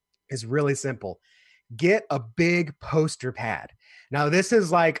is really simple. Get a big poster pad. Now, this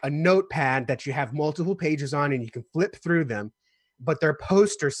is like a notepad that you have multiple pages on and you can flip through them, but they're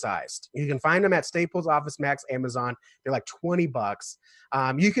poster sized. You can find them at Staples, Office Max, Amazon. They're like $20.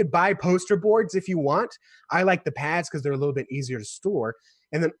 You could buy poster boards if you want. I like the pads because they're a little bit easier to store.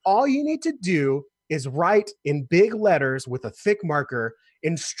 And then all you need to do is write in big letters with a thick marker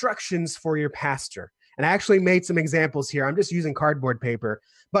instructions for your pastor. And I actually made some examples here. I'm just using cardboard paper.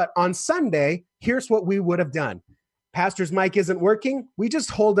 But on Sunday, here's what we would have done. pastor's mic isn't working, we just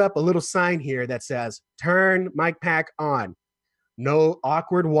hold up a little sign here that says, turn mic pack on. No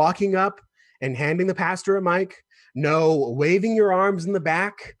awkward walking up and handing the pastor a mic. No waving your arms in the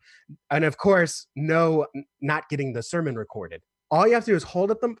back. And of course, no not getting the sermon recorded. All you have to do is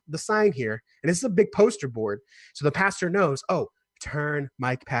hold up the sign here. And this is a big poster board. So the pastor knows, oh, turn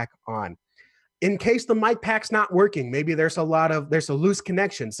mic pack on. In case the mic pack's not working, maybe there's a loose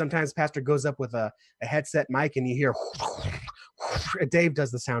connection. Sometimes the pastor goes up with a headset mic and you hear, Dave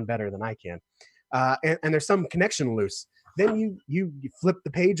does the sound better than I can. And there's some connection loose. Then you flip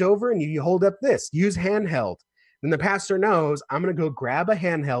the page over and you hold up this, use handheld. Then the pastor knows I'm going to go grab a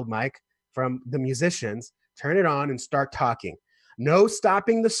handheld mic from the musicians, turn it on and start talking. No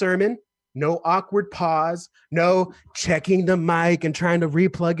stopping the sermon, no awkward pause, no checking the mic and trying to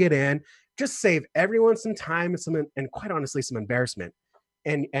replug it in. Just save everyone some time and quite honestly, some embarrassment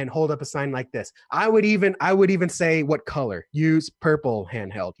and hold up a sign like this. I would even say what color. Use purple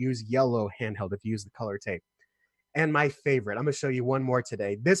handheld, use yellow handheld if you use the color tape. And my favorite, I'm going to show you one more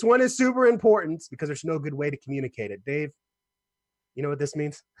today. This one is super important because there's no good way to communicate it. Dave, you know what this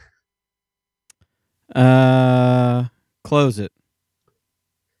means? Close it.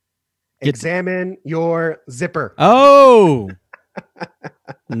 Examine your zipper. Oh,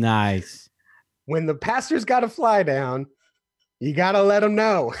 nice. When the pastor's got to fly down, you got to let them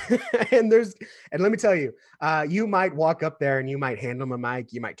know. and let me tell you, you might walk up there and you might hand him a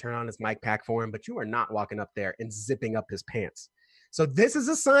mic. You might turn on his mic pack for him, but you are not walking up there and zipping up his pants. So this is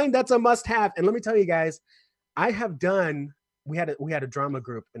a sign that's a must have. And let me tell you guys, we had a drama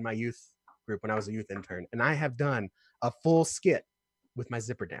group in my youth group when I was a youth intern, and I have done a full skit with my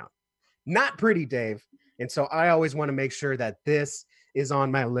zipper down. Not pretty, Dave. And so I always want to make sure that this is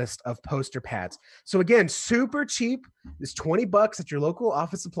on my list of poster pads. So again, super cheap. It's $20 at your local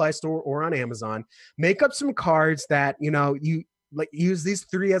office supply store or on Amazon. Make up some cards that, you like, use these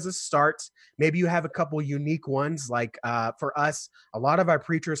 3 as a start. Maybe you have a couple unique ones. Like for us, a lot of our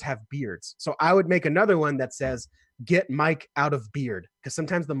preachers have beards. So I would make another one that says, get mic out of beard, because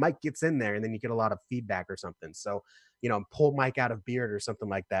sometimes the mic gets in there and then you get a lot of feedback or something. So, pull mic out of beard or something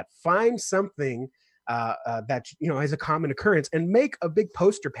like that. Find something that is a common occurrence and make a big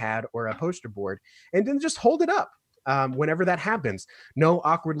poster pad or a poster board and then just hold it up whenever that happens. No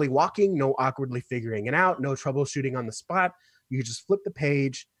awkwardly walking, no awkwardly figuring it out, no troubleshooting on the spot. You just flip the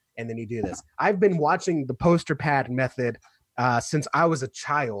page and then you do this. I've been watching the poster pad method since I was a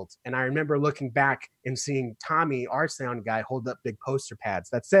child, and I remember looking back and seeing Tommy, our sound guy, hold up big poster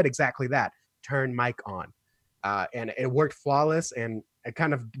pads that said exactly that: turn mic on. And it worked flawless, and we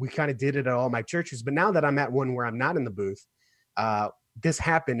kind of did it at all my churches. But now that I'm at one where I'm not in the booth, this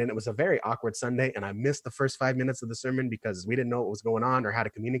happened, and it was a very awkward Sunday, and I missed the first 5 minutes of the sermon because we didn't know what was going on or how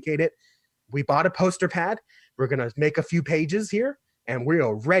to communicate it. We bought a poster pad. We're going to make a few pages here, and we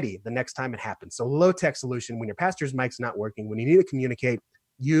are ready the next time it happens. So low-tech solution: when your pastor's mic's not working, when you need to communicate,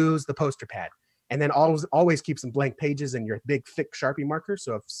 use the poster pad. And then always keep some blank pages and your big, thick Sharpie marker.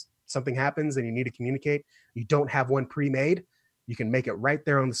 So if something happens and you need to communicate, you don't have one pre-made, you can make it right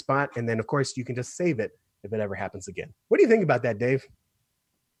there on the spot. And then, of course, you can just save it if it ever happens again. What do you think about that, Dave?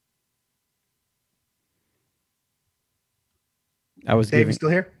 Dave, you still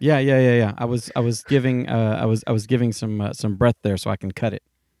here? Yeah. I was giving some breath there so I can cut it.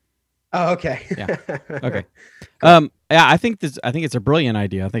 Oh, okay. Yeah. Okay. Yeah, I think it's a brilliant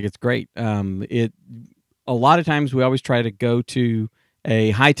idea. I think it's great. A lot of times we always try to go to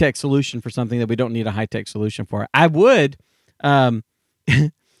a high-tech solution for something that we don't need a high-tech solution for. I would,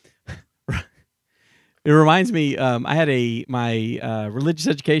 it reminds me, I had my religious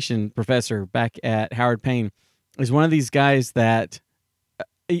education professor back at Howard Payne is one of these guys that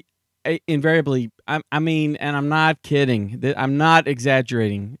invariably, I mean, and I'm not kidding, I'm not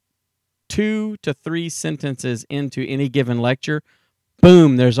exaggerating, 2 to 3 sentences into any given lecture,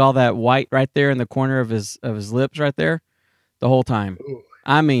 boom, there's all that white right there in the corner of his lips right there the whole time. Ooh.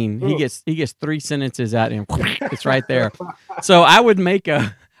 I mean, he gets 3 sentences out and it's right there. So I would make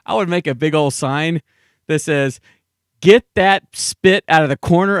a big old sign that says, "Get that spit out of the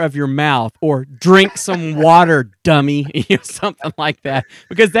corner of your mouth," or "Drink some water, dummy," something like that.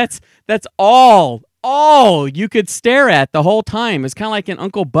 Because that's all you could stare at the whole time. It's kind of like in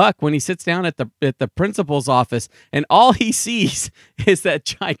Uncle Buck when he sits down at the principal's office and all he sees is that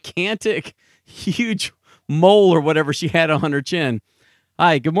gigantic, huge mole or whatever she had on her chin.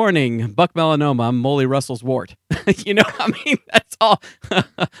 "Hi, good morning, Buck Melanoma. I'm Molly Russell's wart." I mean, that's all.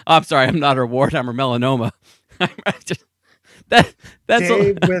 I'm sorry, I'm not her wart. I'm her melanoma. That's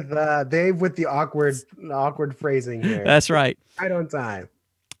Dave with the awkward phrasing here. That's right. Right on time.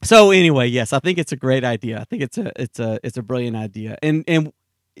 So anyway, yes, I think it's a great idea. I think it's a brilliant idea. And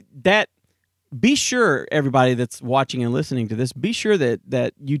that, be sure, everybody that's watching and listening to this, be sure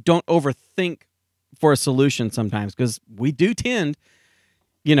that you don't overthink for a solution sometimes, because we do tend,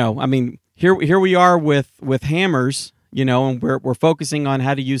 I mean, here we are with hammers, and we're focusing on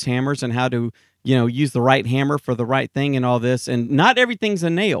how to use hammers and how to, use the right hammer for the right thing and all this. And not everything's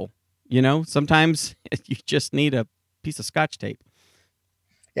a nail, sometimes you just need a piece of Scotch tape.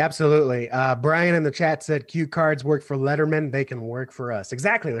 Absolutely. Brian in the chat said cue cards work for Letterman. They can work for us.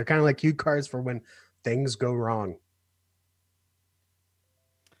 Exactly. They're kind of like cue cards for when things go wrong.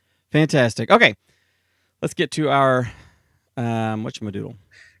 Fantastic. Okay. Let's get to our whatchamadoodle.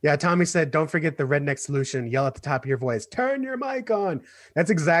 Yeah, Tommy said, don't forget the redneck solution. Yell at the top of your voice. Turn your mic on.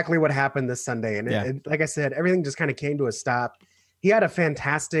 That's exactly what happened this Sunday. And it, like I said, everything just kind of came to a stop. He had a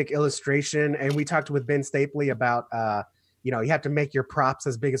fantastic illustration. And we talked with Ben Stapley about, you have to make your props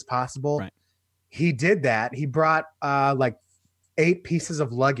as big as possible. Right. He did that. He brought like 8 pieces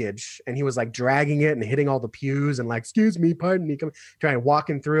of luggage, and he was like dragging it and hitting all the pews and like, excuse me, pardon me, trying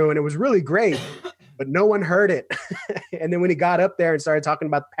walking through. And it was really great. But no one heard it. And then when he got up there and started talking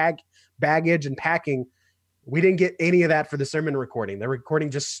about baggage and packing, we didn't get any of that for the sermon recording. The recording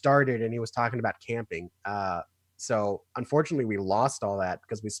just started and he was talking about camping. So unfortunately, we lost all that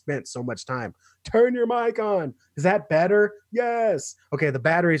because we spent so much time. Turn your mic on. Is that better? Yes. Okay, the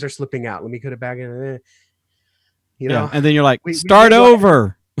batteries are slipping out. Let me put it back in. And then you're like, start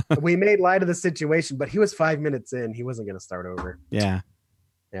over. We made light of the situation, but he was 5 minutes in. He wasn't going to start over. Yeah.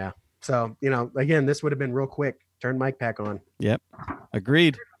 Yeah. So, again, this would have been real quick. Turn mic pack on. Yep.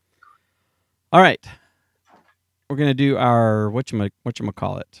 Agreed. All right. We're going to do our,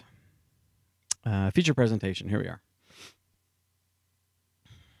 whatchamacallit, feature presentation. Here we are.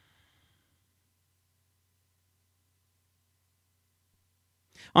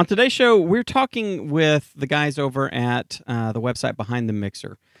 On today's show, we're talking with the guys over at the website Behind the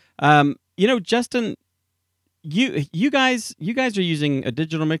Mixer. Justin, you guys are using a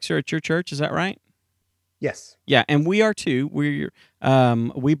digital mixer at your church, is that right? Yes. Yeah, and we are too. We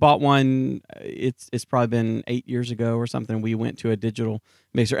bought one. It's probably been 8 years ago or something. We went to a digital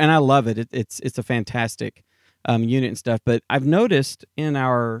mixer, and I love it. It's a fantastic unit and stuff. But I've noticed in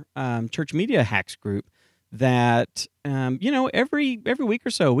our church media hacks group that every week or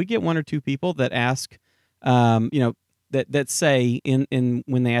so we get 1 or 2 people that ask, that say in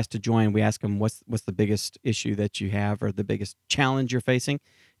when they ask to join, we ask them what's the biggest issue that you have or the biggest challenge you're facing.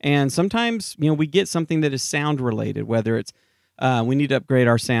 And sometimes, we get something that is sound related, whether it's we need to upgrade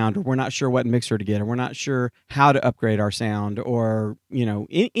our sound, or we're not sure what mixer to get, or we're not sure how to upgrade our sound, or,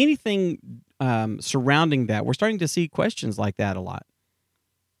 anything surrounding that. We're starting to see questions like that a lot.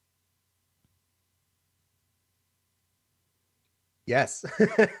 Yes.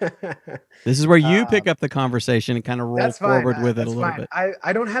 This is where you pick up the conversation and kind of roll forward with it a little bit.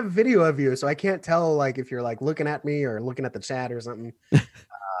 I don't have video of you, so I can't tell like if you're like looking at me or looking at the chat or something.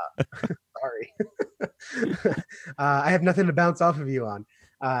 Sorry. I have nothing to bounce off of you on.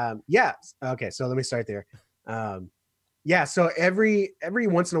 Yeah. Okay. So let me start there. Yeah. So every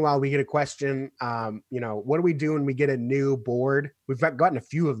once in a while we get a question, what do we do when we get a new board? We've gotten a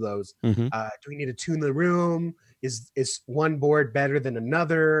few of those. Mm-hmm. Do we need to tune the room? Is one board better than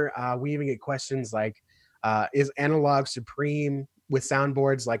another? We even get questions like, is analog supreme with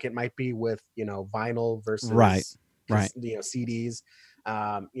soundboards like it might be with, vinyl versus right. CDs.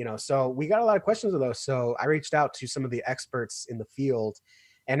 So we got a lot of questions of those. So I reached out to some of the experts in the field,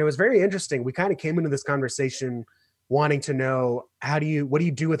 and it was very interesting. We kind of came into this conversation wanting to know what do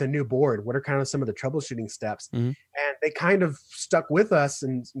you do with a new board? What are kind of some of the troubleshooting steps? Mm-hmm. And they kind of stuck with us,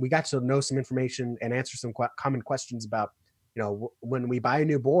 and we got to know some information and answer some common questions about, when we buy a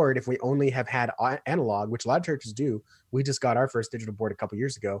new board, if we only have had analog, which a lot of churches do. We just got our first digital board a couple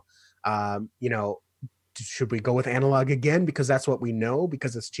years ago. Should we go with analog again because that's what we know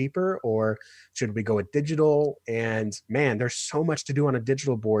because it's cheaper, or should we go with digital? And man, there's so much to do on a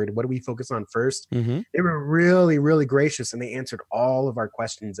digital board. What do we focus on first? Mm-hmm. They were really, really gracious, and they answered all of our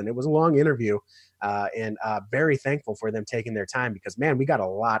questions. And it was a long interview, and very thankful for them taking their time because, man, we got a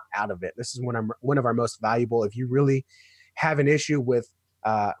lot out of it. This is one of our most valuable. If you really have an issue with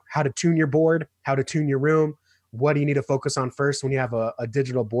how to tune your board, how to tune your room, what do you need to focus on first when you have a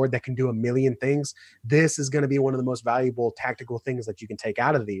digital board that can do a million things? This is going to be one of the most valuable tactical things that you can take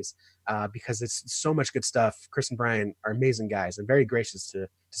out of these because it's so much good stuff. Chris and Brian are amazing guys and very gracious to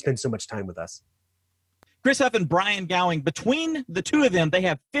spend so much time with us. Chris Huff and Brian Gowing, between the two of them, they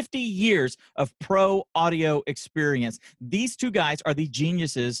have 50 years of pro audio experience. These two guys are the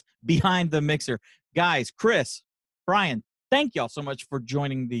geniuses behind the mixer. Guys, Chris, Brian, thank y'all so much for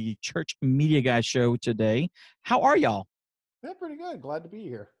joining the Church Media Guys show today. How are y'all? Yeah, pretty good. Glad to be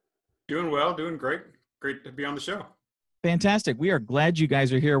here. Doing well, doing great. Great to be on the show. Fantastic. We are glad you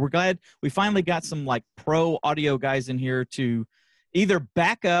guys are here. We're glad we finally got some like pro audio guys in here to either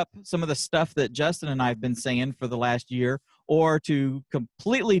back up some of the stuff that Justin and I have been saying for the last year, or to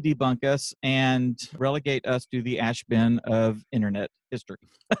completely debunk us and relegate us to the ash bin of internet history.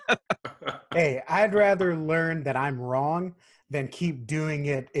 Hey, I'd rather learn that I'm wrong than keep doing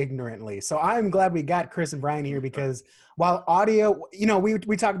it ignorantly. So I'm glad we got Chris and Brian here, because while audio,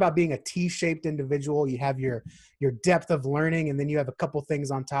 we talk about being a T-shaped individual. You have your depth of learning, and then you have a couple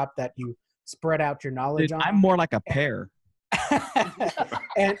things on top that you spread out your knowledge on. I'm more like a pear.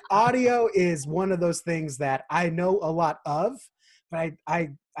 And audio is one of those things that I know a lot of, but I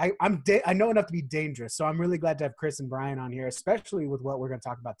know enough to be dangerous. So I'm really glad to have Chris and Brian on here, especially with what we're going to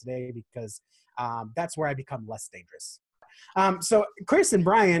talk about today, because that's where I become less dangerous. So Chris and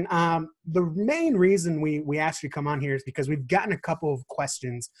Brian, the main reason we asked you to come on here is because we've gotten a couple of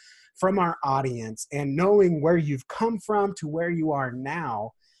questions from our audience, and knowing where you've come from to where you are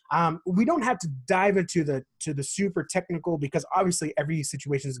now. We don't have to dive into the super technical, because obviously every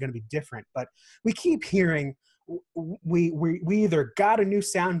situation is going to be different, but we keep hearing we either got a new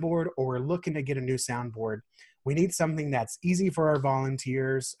soundboard or we're looking to get a new soundboard. We need something that's easy for our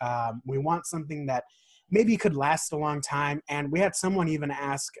volunteers. We want something that maybe could last a long time. And we had someone even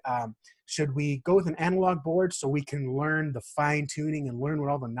ask, should we go with an analog board so we can learn the fine tuning and learn what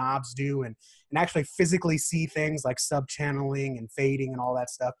all the knobs do and actually physically see things like sub-channeling and fading and all that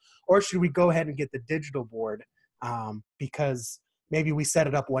stuff? Or should we go ahead and get the digital board, because maybe we set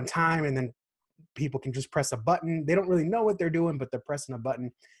it up one time and then people can just press a button. They don't really know what they're doing, but they're pressing a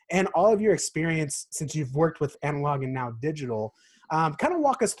button. And all of your experience, since you've worked with analog and now digital, kind of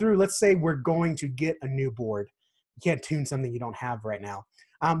walk us through. Let's say we're going to get a new board. You can't tune something you don't have right now.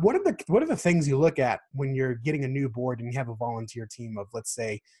 What are the things you look at when you're getting a new board and you have a volunteer team of, let's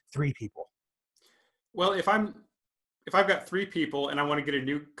say, 3 people? Well, if I've got 3 people and I want to get a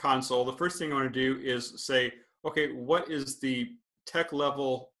new console, the first thing I want to do is say, okay, what is the tech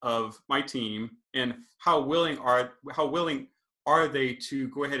level of my team, and how willing are they to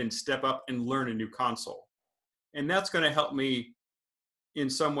go ahead and step up and learn a new console? And that's going to help me in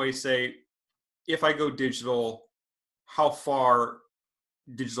some way say, if I go digital, how far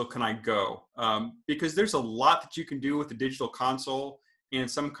digital can I go? Because there's a lot that you can do with the digital console, and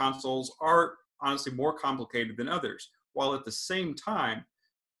some consoles are honestly more complicated than others. While at the same time,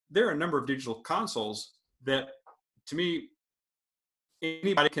 there are a number of digital consoles that, to me,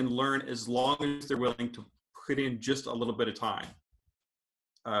 anybody can learn as long as they're willing to put in just a little bit of time.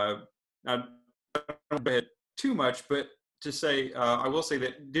 Now, I don't bet too much, but to say, I will say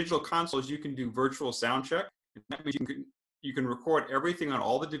that digital consoles, you can do virtual sound check. That means you can record everything on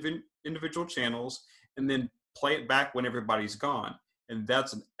all the individual channels and then play it back when everybody's gone. And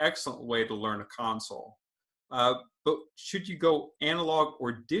that's an excellent way to learn a console. But should you go analog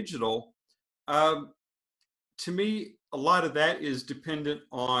or digital? To me, a lot of that is dependent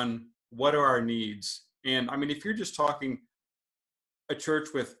on what are our needs. And I mean, if you're just talking a church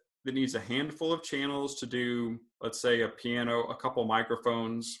that needs a handful of channels to do, let's say, a piano, a couple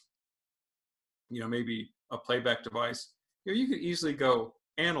microphones, maybe a playback device, you could easily go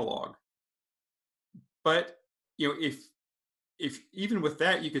analog. But if even with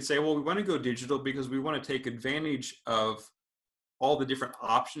that, you could say, well, we want to go digital because we want to take advantage of all the different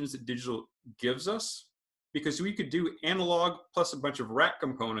options that digital gives us, because we could do analog plus a bunch of rack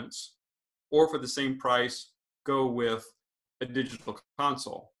components, or for the same price, go with a digital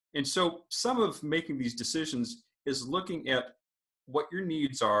console. And so some of making these decisions is looking at what your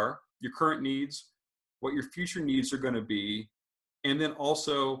needs are, your current needs, what your future needs are going to be, and then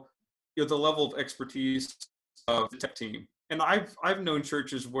also the level of expertise of the tech team. And I've known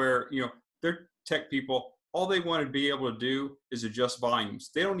churches where their tech people, all they want to be able to do is adjust volumes.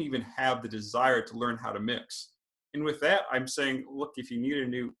 They don't even have the desire to learn how to mix. And with that, I'm saying, look, if you need a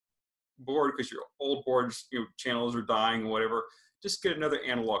new board because your old boards, channels are dying or whatever, just get another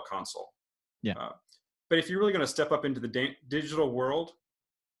analog console. Yeah. But if you're really going to step up into the digital world,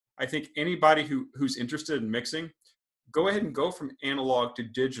 I think anybody who's interested in mixing, go ahead and go from analog to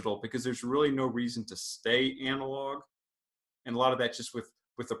digital, because there's really no reason to stay analog. And a lot of that just with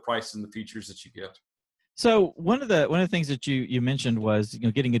the price and the features that you get. So one of the things that you mentioned was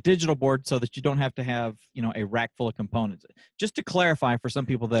getting a digital board so that you don't have to have a rack full of components. Just to clarify for some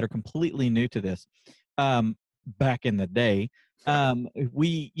people that are completely new to this, back in the day,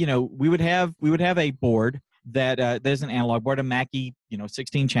 we would have a board that there's an analog board, a Mackie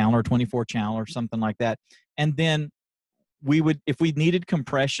 16 channel or 24 channel or something like that, and then we would, if we needed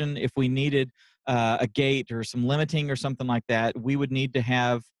compression, if we needed a gate or some limiting or something like that, we would need to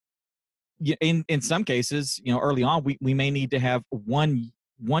have, in some cases, early on, we may need to have one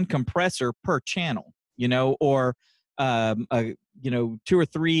compressor per channel, or two or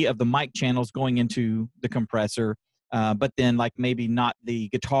three of the mic channels going into the compressor, but then like maybe not the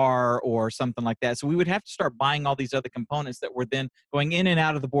guitar or something like that. So we would have to start buying all these other components that were then going in and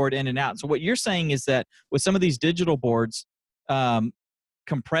out of the board, in and out. So what you're saying is that with some of these digital boards,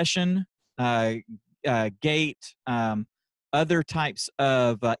 compression, gate, other types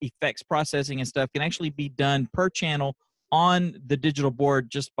of effects processing and stuff can actually be done per channel on the digital board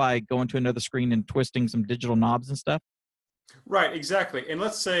just by going to another screen and twisting some digital knobs and stuff? Right, exactly. And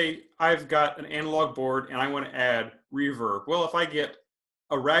let's say I've got an analog board and I want to add reverb. Well, if I get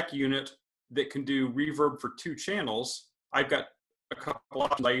a rack unit that can do reverb for 2 channels, I've got a couple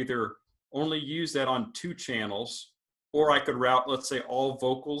options. I either only use that on 2 channels, or I could route, let's say, all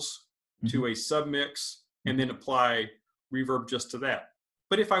vocals to a submix and then apply reverb just to that.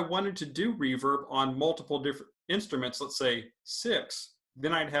 But if I wanted to do reverb on multiple different instruments, let's say 6,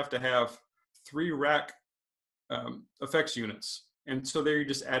 then I'd have to have 3 rack effects units. And so there you're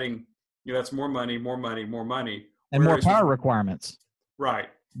just adding, that's more money. And Whereas more power requirements. Right.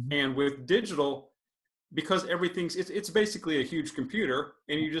 And with digital, because it's basically a huge computer,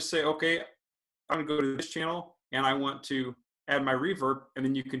 and you just say, okay, I'm going to go to this channel and I want to add my reverb, and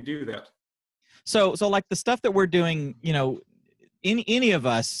then you can do that. So like the stuff that we're doing, any of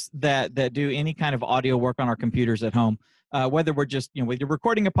us that do any kind of audio work on our computers at home, whether we're just, whether you're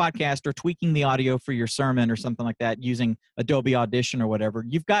recording a podcast or tweaking the audio for your sermon or something like that using Adobe Audition or whatever,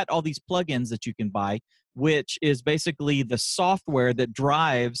 you've got all these plugins that you can buy, which is basically the software that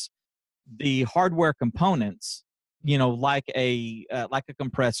drives the hardware components, like a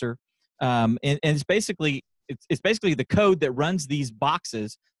compressor, and it's basically the code that runs these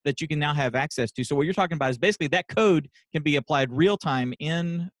boxes that you can now have access to. So what you're talking about is basically that code can be applied real time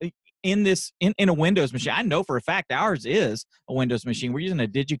in a Windows machine. I know for a fact ours is a Windows machine. We're using a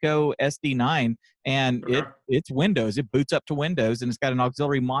Digico SD9, and it's Windows. It boots up to Windows, and it's got an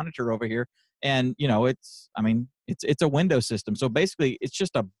auxiliary monitor over here. And it's a Windows system. So basically, it's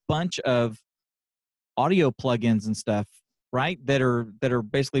just a bunch of audio plugins and stuff, right? That are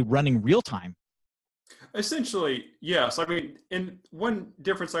basically running real time. Essentially, yes. I mean, and one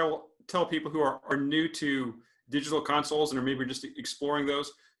difference I will tell people who are new to digital consoles and are maybe just exploring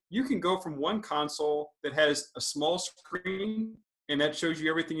those, you can go from one console that has a small screen and that shows you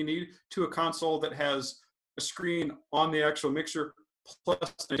everything you need to a console that has a screen on the actual mixer plus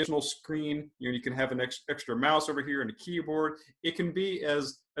an additional screen. You can have an extra mouse over here and a keyboard. It can be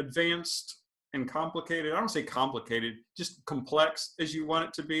as advanced and complicated. I don't say complicated, just complex as you want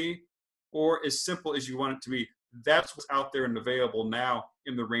it to be, or as simple as you want it to be. That's what's out there and available now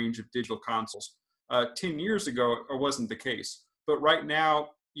in the range of digital consoles. 10 years ago, it wasn't the case. But right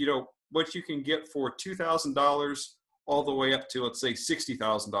now, what you can get for $2,000 all the way up to, let's say,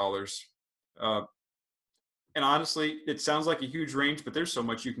 $60,000. And honestly, it sounds like a huge range, but there's so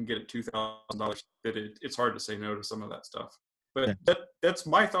much you can get at $2,000 that it's hard to say no to some of that stuff. But that's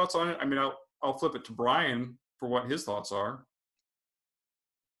my thoughts on it. I mean, I'll flip it to Brian for what his thoughts are.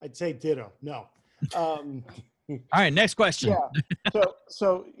 I'd say ditto. No. All right, next question. Yeah.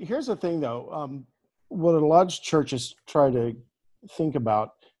 So here's the thing, though. What a lot of churches try to think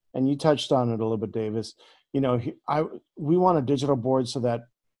about, and you touched on it a little bit, Davis. We want a digital board so that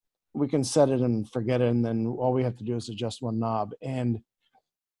we can set it and forget it, and then all we have to do is adjust one knob. And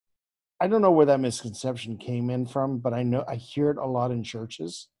I don't know where that misconception came in from, but I hear it a lot in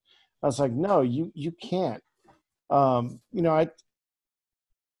churches. I was like, no, you can't. The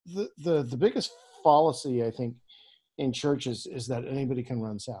biggest fallacy, I think, in churches is that anybody can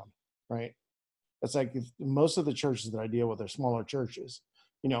run sound, right? It's like most of the churches that I deal with are smaller churches,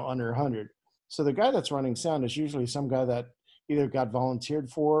 under 100. So the guy that's running sound is usually some guy that either got volunteered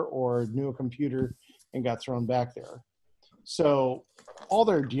for or knew a computer and got thrown back there. So all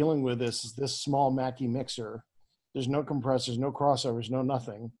they're dealing with is this small Mackie mixer. There's no compressors, no crossovers, no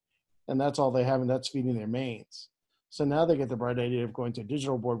nothing. And that's all they have, and that's feeding their mains. So now they get the bright idea of going to a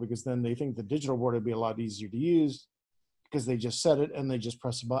digital board because then they think the digital board would be a lot easier to use because they just set it and they just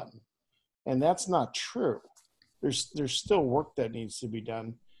press a button. And that's not true. There's still work that needs to be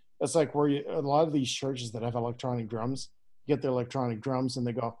done. That's like where a lot of these churches that have electronic drums get their electronic drums and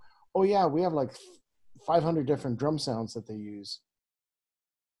they go, oh yeah, we have like 500 different drum sounds that they use.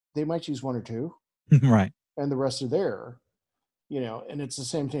 They might use 1 or 2. Right. And the rest are there, and it's the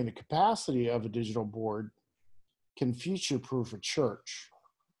same thing. The capacity of a digital board can future-proof a church,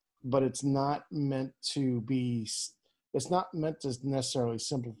 but it's not meant to be It's not meant to necessarily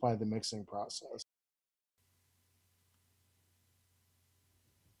simplify the mixing process.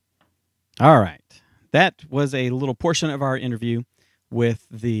 All right. That was a little portion of our interview with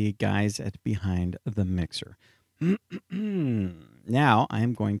the guys at Behind the Mixer. Now I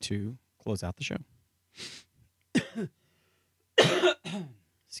am going to close out the show.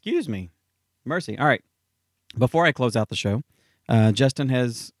 Excuse me. Mercy. All right. Before I close out the show, Justin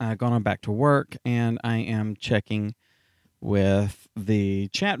has gone on back to work, and I am checking with the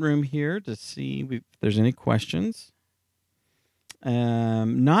chat room here to see if there's any questions.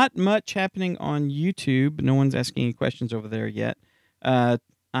 Not much happening on YouTube. No one's asking any questions over there yet. I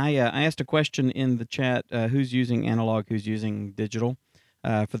asked a question in the chat, who's using analog, who's using digital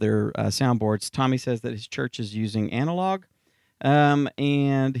for their soundboards. Tommy says that his church is using analog.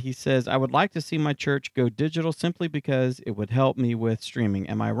 And he says, I would like to see my church go digital simply because it would help me with streaming.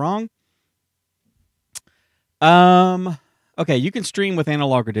 Am I wrong? Okay, you can stream with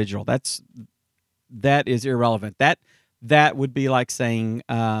analog or digital. That is irrelevant. That would be like saying,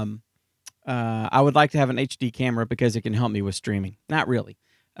 I would like to have an HD camera because it can help me with streaming. Not really.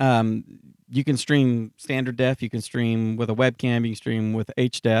 You can stream standard def. You can stream with a webcam. You can stream with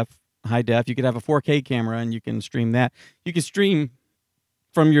HDef, high def. You could have a 4K camera and you can stream that. You can stream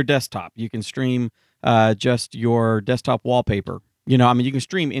from your desktop. You can stream just your desktop wallpaper. You can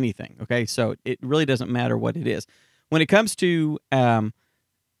stream anything. Okay, so it really doesn't matter what it is. When it comes to a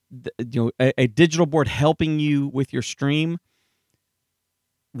digital board helping you with your stream,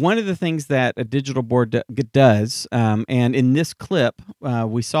 one of the things that a digital board does, and in this clip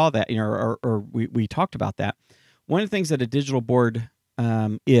we saw that, or we talked about that. One of the things that a digital board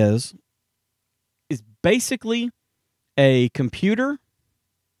is basically a computer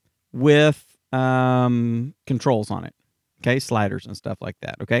with controls on it. Okay, sliders and stuff like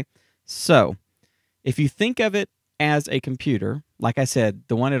that. Okay, so if you think of it as a computer, like I said,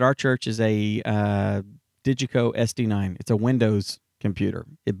 the one at our church is a Digico SD9. It's a Windows computer.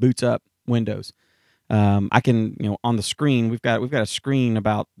 It boots up Windows. I can, on the screen, we've got a screen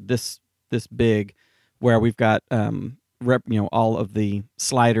about this big, where we've got all of the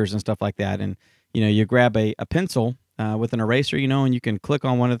sliders and stuff like that. And you grab a pencil with an eraser, and you can click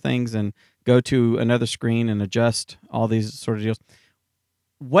on one of the things and go to another screen and adjust all these sort of deals.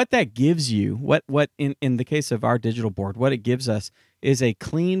 What that gives you, what in the case of our digital board, what it gives us is a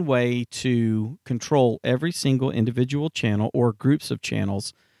clean way to control every single individual channel or groups of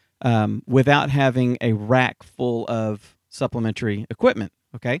channels without having a rack full of supplementary equipment.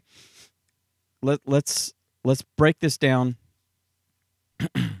 Okay, let's break this down.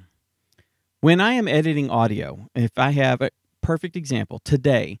 When I am editing audio, if I have a perfect example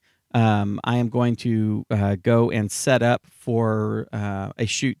today, I am going to go and set up for a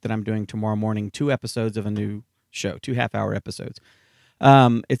shoot that I'm doing tomorrow morning, 2 episodes of a new show, 2 half-hour episodes.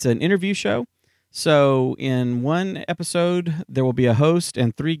 It's an interview show. So in one episode, there will be a host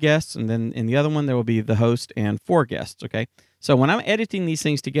and 3 guests, and then in the other one, there will be the host and 4 guests, okay? So when I'm editing these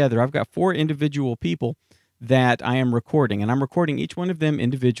things together, I've got 4 individual people that I am recording, and I'm recording each one of them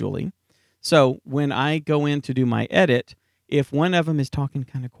individually. So when I go in to do my edit, if one of them is talking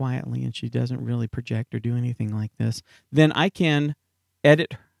kind of quietly and she doesn't really project or do anything like this, then I can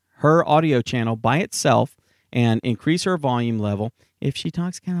edit her audio channel by itself and increase her volume level. If she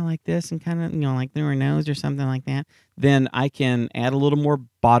talks kind of like this and kind of, like through her nose or something like that, then I can add a little more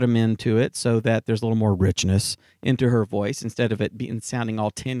bottom into it so that there's a little more richness into her voice instead of it sounding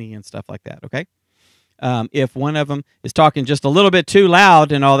all tinny and stuff like that, okay? If one of them is talking just a little bit too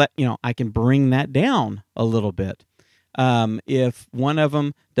loud and all that, I can bring that down a little bit. If one of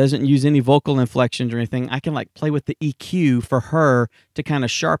them doesn't use any vocal inflections or anything, I can play with the EQ for her to kind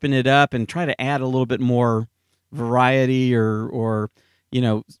of sharpen it up and try to add a little bit more variety or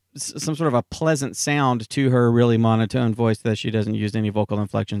some sort of a pleasant sound to her really monotone voice that she doesn't use any vocal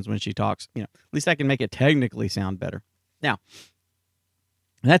inflections when she talks. At least I can make it technically sound better. Now,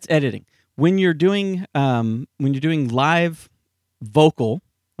 that's editing. When you're doing live vocal,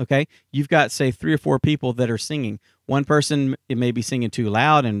 okay, you've got, say, 3 or 4 people that are singing. One person, it may be singing too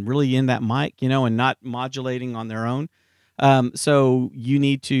loud and really in that mic, and not modulating on their own. So you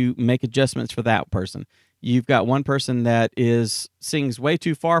need to make adjustments for that person. You've got one person that sings way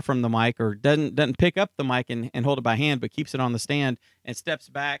too far from the mic or doesn't pick up the mic and hold it by hand, but keeps it on the stand and steps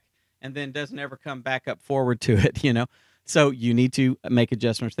back and then doesn't ever come back up forward to it, So you need to make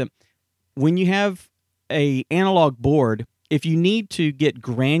adjustments to them. When you have a analog board, if you need to get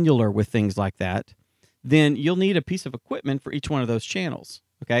granular with things like that, then you'll need a piece of equipment for each one of those channels,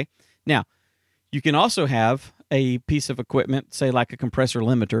 okay? Now, you can also have a piece of equipment, say like a compressor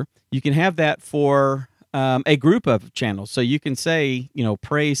limiter. You can have that for a group of channels. So you can say,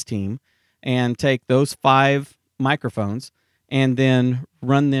 praise team, and take those 5 microphones and then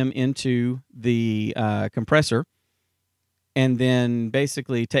run them into the compressor, and then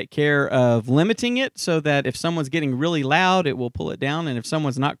basically take care of limiting it so that if someone's getting really loud, it will pull it down, and if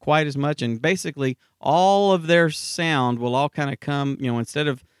someone's not quite as much, and basically all of their sound will all kind of come, instead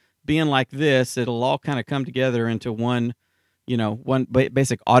of being like this, it'll all kind of come together into one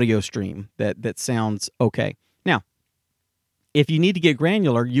basic audio stream that sounds okay. Now, if you need to get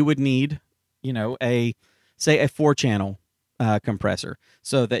granular, you would need, a 4-channel compressor,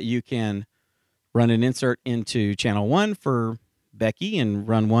 so that you can run an insert into channel 1 for Becky, and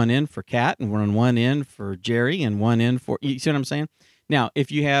run one in for Kat, and run one in for Jerry, and one in for, you see what I'm saying? Now,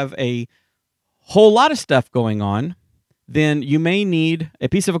 if you have a whole lot of stuff going on, then you may need a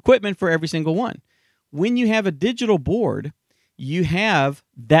piece of equipment for every single one. When you have a digital board, you have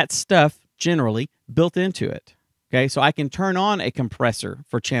that stuff generally built into it. Okay, so I can turn on a compressor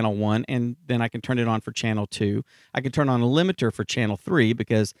for channel 1, and then I can turn it on for channel 2. I can turn on a limiter for channel 3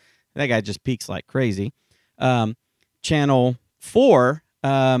 because that guy just peaks like crazy. Channel 4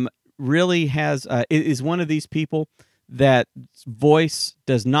 really is one of these people that voice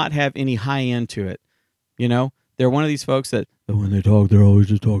does not have any high end to it. They're one of these folks that when they talk, they're always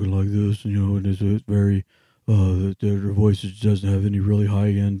just talking like this, and it's very, their voice just doesn't have any really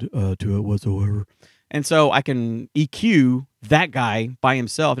high end to it whatsoever. And so I can EQ that guy by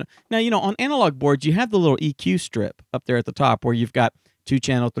himself. Now, on analog boards, you have the little EQ strip up there at the top where you've got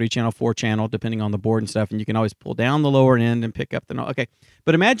 2-channel, 3-channel, 4-channel, depending on the board and stuff, and you can always pull down the lower end and pick up the... Okay,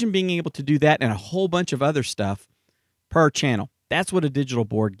 but imagine being able to do that and a whole bunch of other stuff per channel. That's what a digital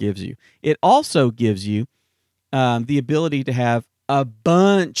board gives you. It also gives you the ability to have a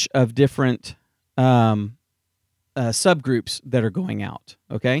bunch of different subgroups that are going out,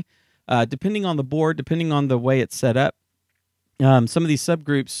 okay? Depending on the board, depending on the way it's set up, some of these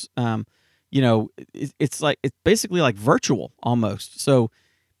subgroups, it's basically like virtual almost. So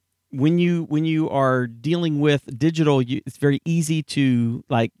when you are dealing with digital, it's very easy to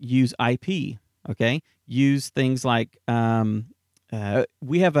use IP. Okay, use things like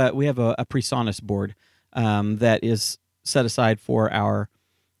we have a PreSonus board that is set aside for our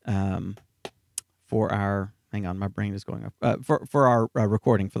hang on, my brain is going up. For our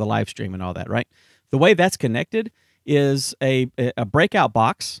recording, for the live stream and all that, right? The way that's connected is a breakout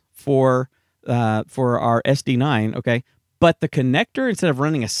box for our SD9, okay? But the connector, instead of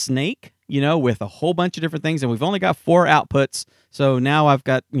running a snake, with a whole bunch of different things, and we've only got 4 outputs, so now I've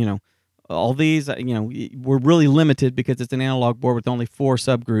got, all these, we're really limited because it's an analog board with only 4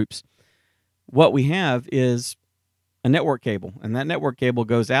 subgroups. What we have is a network cable, and that network cable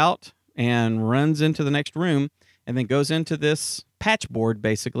goes out and runs into the next room, and then goes into this patch board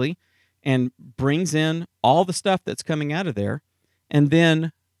basically, and brings in all the stuff that's coming out of there. And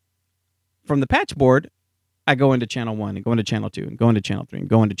then from the patch board, I go into channel 1 and go into channel 2 and go into channel 3 and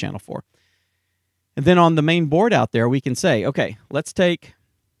go into channel 4. And then on the main board out there, we can say, okay, let's take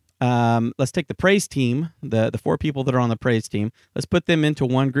the praise team, the 4 people that are on the praise team. Let's put them into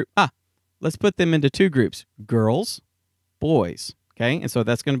one group. Let's put them into 2 groups: girls, boys. Okay, and so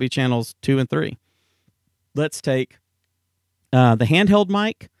that's going to be channels 2 and 3. Let's take the handheld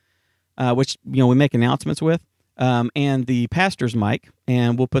mic, which we make announcements with, and the pastor's mic,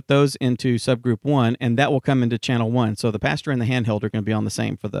 and we'll put those into subgroup 1, and that will come into channel 1. So the pastor and the handheld are going to be on the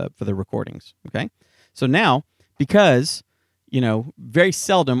same for the recordings. Okay, so now, because very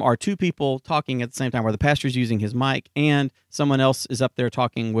seldom are 2 people talking at the same time, where the pastor's using his mic and someone else is up there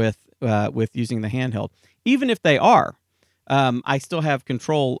talking with using the handheld. Even if they are, I still have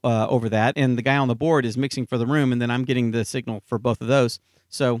control over that, and the guy on the board is mixing for the room, and then I'm getting the signal for both of those.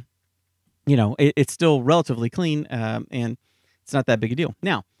 So, it's still relatively clean, and it's not that big a deal.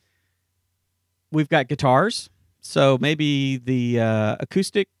 Now, we've got guitars, so maybe the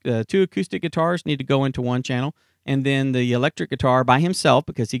 2 acoustic guitars need to go into one channel, and then the electric guitar by himself,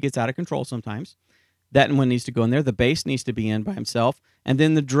 because he gets out of control sometimes, that one needs to go in there. The bass needs to be in by himself, and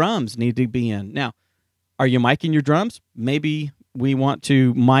then the drums need to be in. Now, are you micing your drums? Maybe we want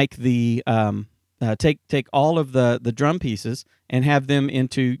to mic the take all of the drum pieces and have them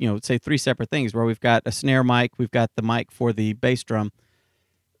into say 3 separate things, where we've got a snare mic, we've got the mic for the bass drum,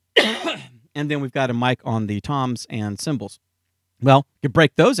 and then we've got a mic on the toms and cymbals. Well, you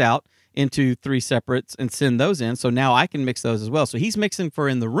break those out into 3 separates and send those in. So now I can mix those as well. So he's mixing for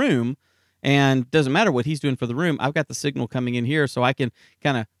in the room, and doesn't matter what he's doing for the room. I've got the signal coming in here, so I can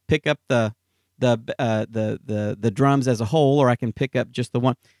kind of pick up the drums as a whole, or I can pick up just the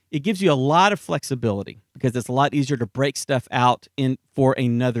one. it gives you a lot of flexibility because it's a lot easier to break stuff out in for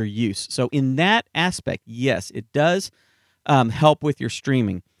another use. So in that aspect, yes, it does help with your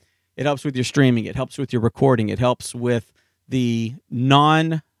streaming. It helps with your streaming. It helps with your recording. It helps with the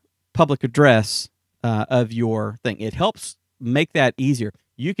non-public address of your thing. It helps make that easier.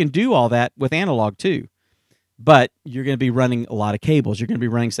 You can do all that with analog too, but you're going to be running a lot of cables. You're going to be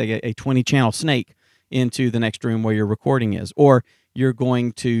running, say, a 20-channel snake into the next room where your recording is, or you're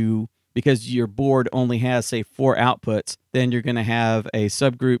going to, because your board only has, say, 4 outputs, then you're going to have a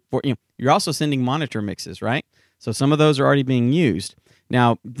subgroup for, you're also sending monitor mixes, right? So some of those are already being used.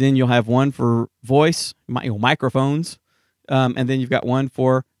 Now, then you'll have one for voice, microphones, and then you've got one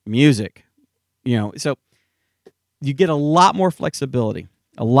for music. So you get a lot more flexibility,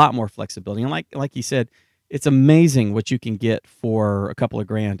 And like you said, it's amazing what you can get for a couple of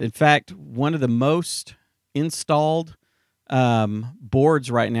grand. In fact, one of the most installed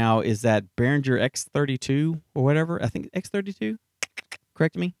boards right now is that Behringer X32 or whatever. I think X32.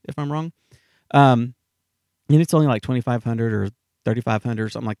 Correct me if I'm wrong. And it's only like 2,500 or 3,500 or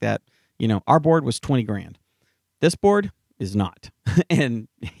something like that. Our board was 20 grand. This board is not, and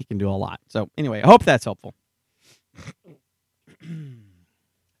he can do a lot. So anyway, I hope that's helpful.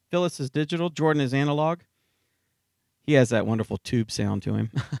 Phyllis is digital. Jordan is analog. He has that wonderful tube sound to him.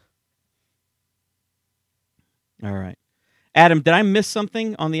 All right. Adam, did I miss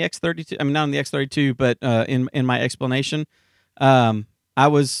something on the X32? I mean, not on the X32, but in my explanation, I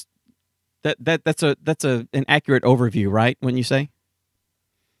was that's an accurate overview, right? When you say.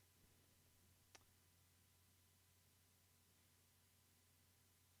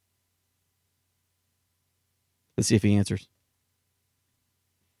 Let's see if he answers.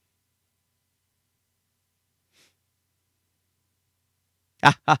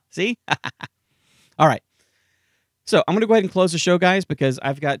 See? All right. So I'm going to go ahead and close the show, guys, because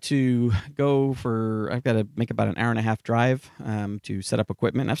I've got to make about an hour and a half drive to set up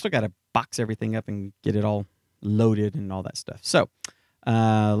equipment. I've still got to box everything up and get it all loaded and all that stuff. So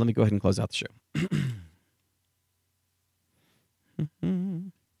let me go ahead and close out the show.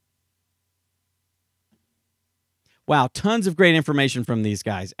 Wow, tons of great information from these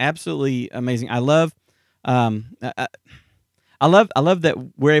guys. Absolutely amazing. I love that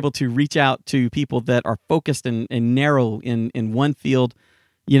we're able to reach out to people that are focused and narrow in one field,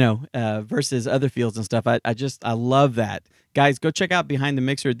 versus other fields and stuff. I love that. Guys, go check out Behind the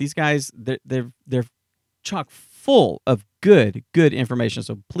Mixer. These guys, they're chock full of good information.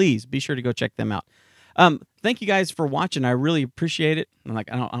 So please be sure to go check them out. Thank you guys for watching. I really appreciate it. I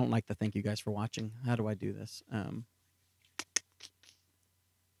don't like to thank you guys for watching. How do I do this?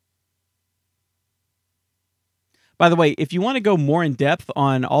 By the way, if you want to go more in depth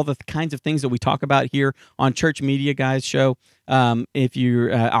on all the kinds of things that we talk about here on Church Media Guys Show, if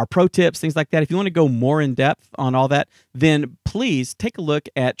you our pro tips, things like that, if you want to go more in depth on all that, then please take a look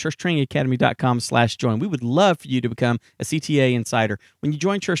at churchtrainingacademy.com/join. We would love for you to become a CTA Insider. When you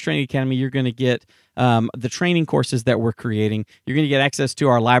join Church Training Academy, you're going to get the training courses that we're creating. You're going to get access to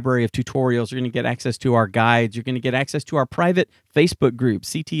our library of tutorials. You're going to get access to our guides. You're going to get access to our private Facebook group,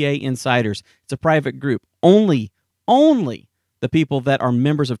 CTA Insiders. It's a private group. Only the people that are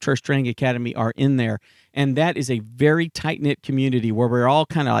members of Church Training Academy are in there. And that is a very tight-knit community where we're all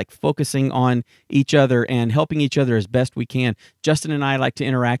kind of like focusing on each other and helping each other as best we can. Justin and I like to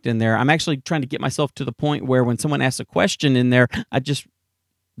interact in there. I'm actually trying to get myself to the point where when someone asks a question in there,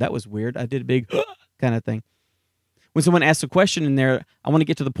 that was weird. I did a big kind of thing. When someone asks a question in there, I want to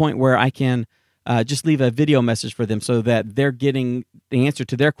get to the point where I can just leave a video message for them so that they're getting the answer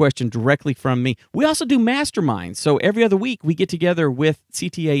to their question directly from me. We also do masterminds. So every other week we get together with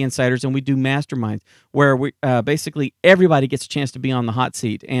CTA Insiders and we do masterminds where we basically everybody gets a chance to be on the hot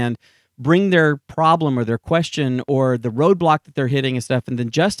seat and bring their problem or their question or the roadblock that they're hitting and stuff. And then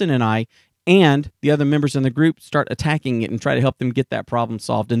Justin and I and the other members in the group start attacking it and try to help them get that problem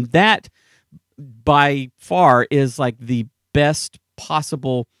solved. And that by far is like the best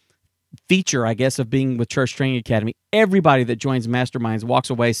possible feature, I guess, of being with Church Training Academy. Everybody that joins Masterminds walks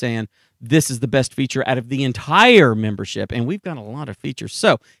away saying, this is the best feature out of the entire membership. And we've got a lot of features.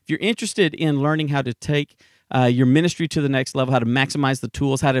 So if you're interested in learning how to take your ministry to the next level, how to maximize the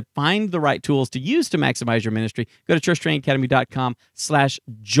tools, how to find the right tools to use to maximize your ministry, go to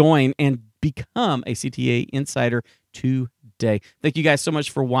churchtrainingacademy.com/join and become a CTA Insider today. Thank you guys so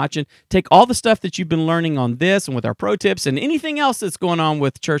much for watching. Take all the stuff that you've been learning on this and with our pro tips and anything else that's going on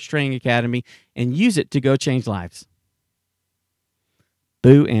with Church Training Academy and use it to go change lives.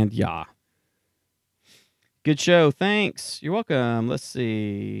 Boo and yah. Good show. Thanks. You're welcome. Let's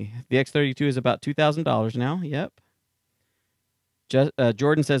see. The X32 is about $2,000 now. Yep.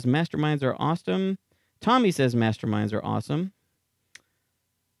 Jordan says masterminds are awesome. Tommy says masterminds are awesome.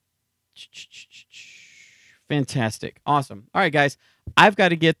 Fantastic. Awesome. All right, guys. I've got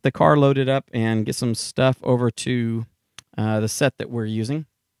to get the car loaded up and get some stuff over to the set that we're using.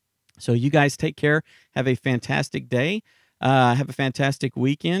 So you guys take care. Have a fantastic day. Have a fantastic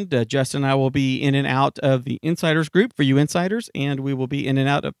weekend. Justin and I will be in and out of the Insiders group for you insiders, and we will be in and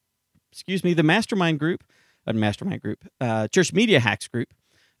out of, the Mastermind group, Church Media Hacks group.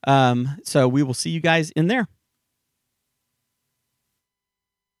 So we will see you guys in there.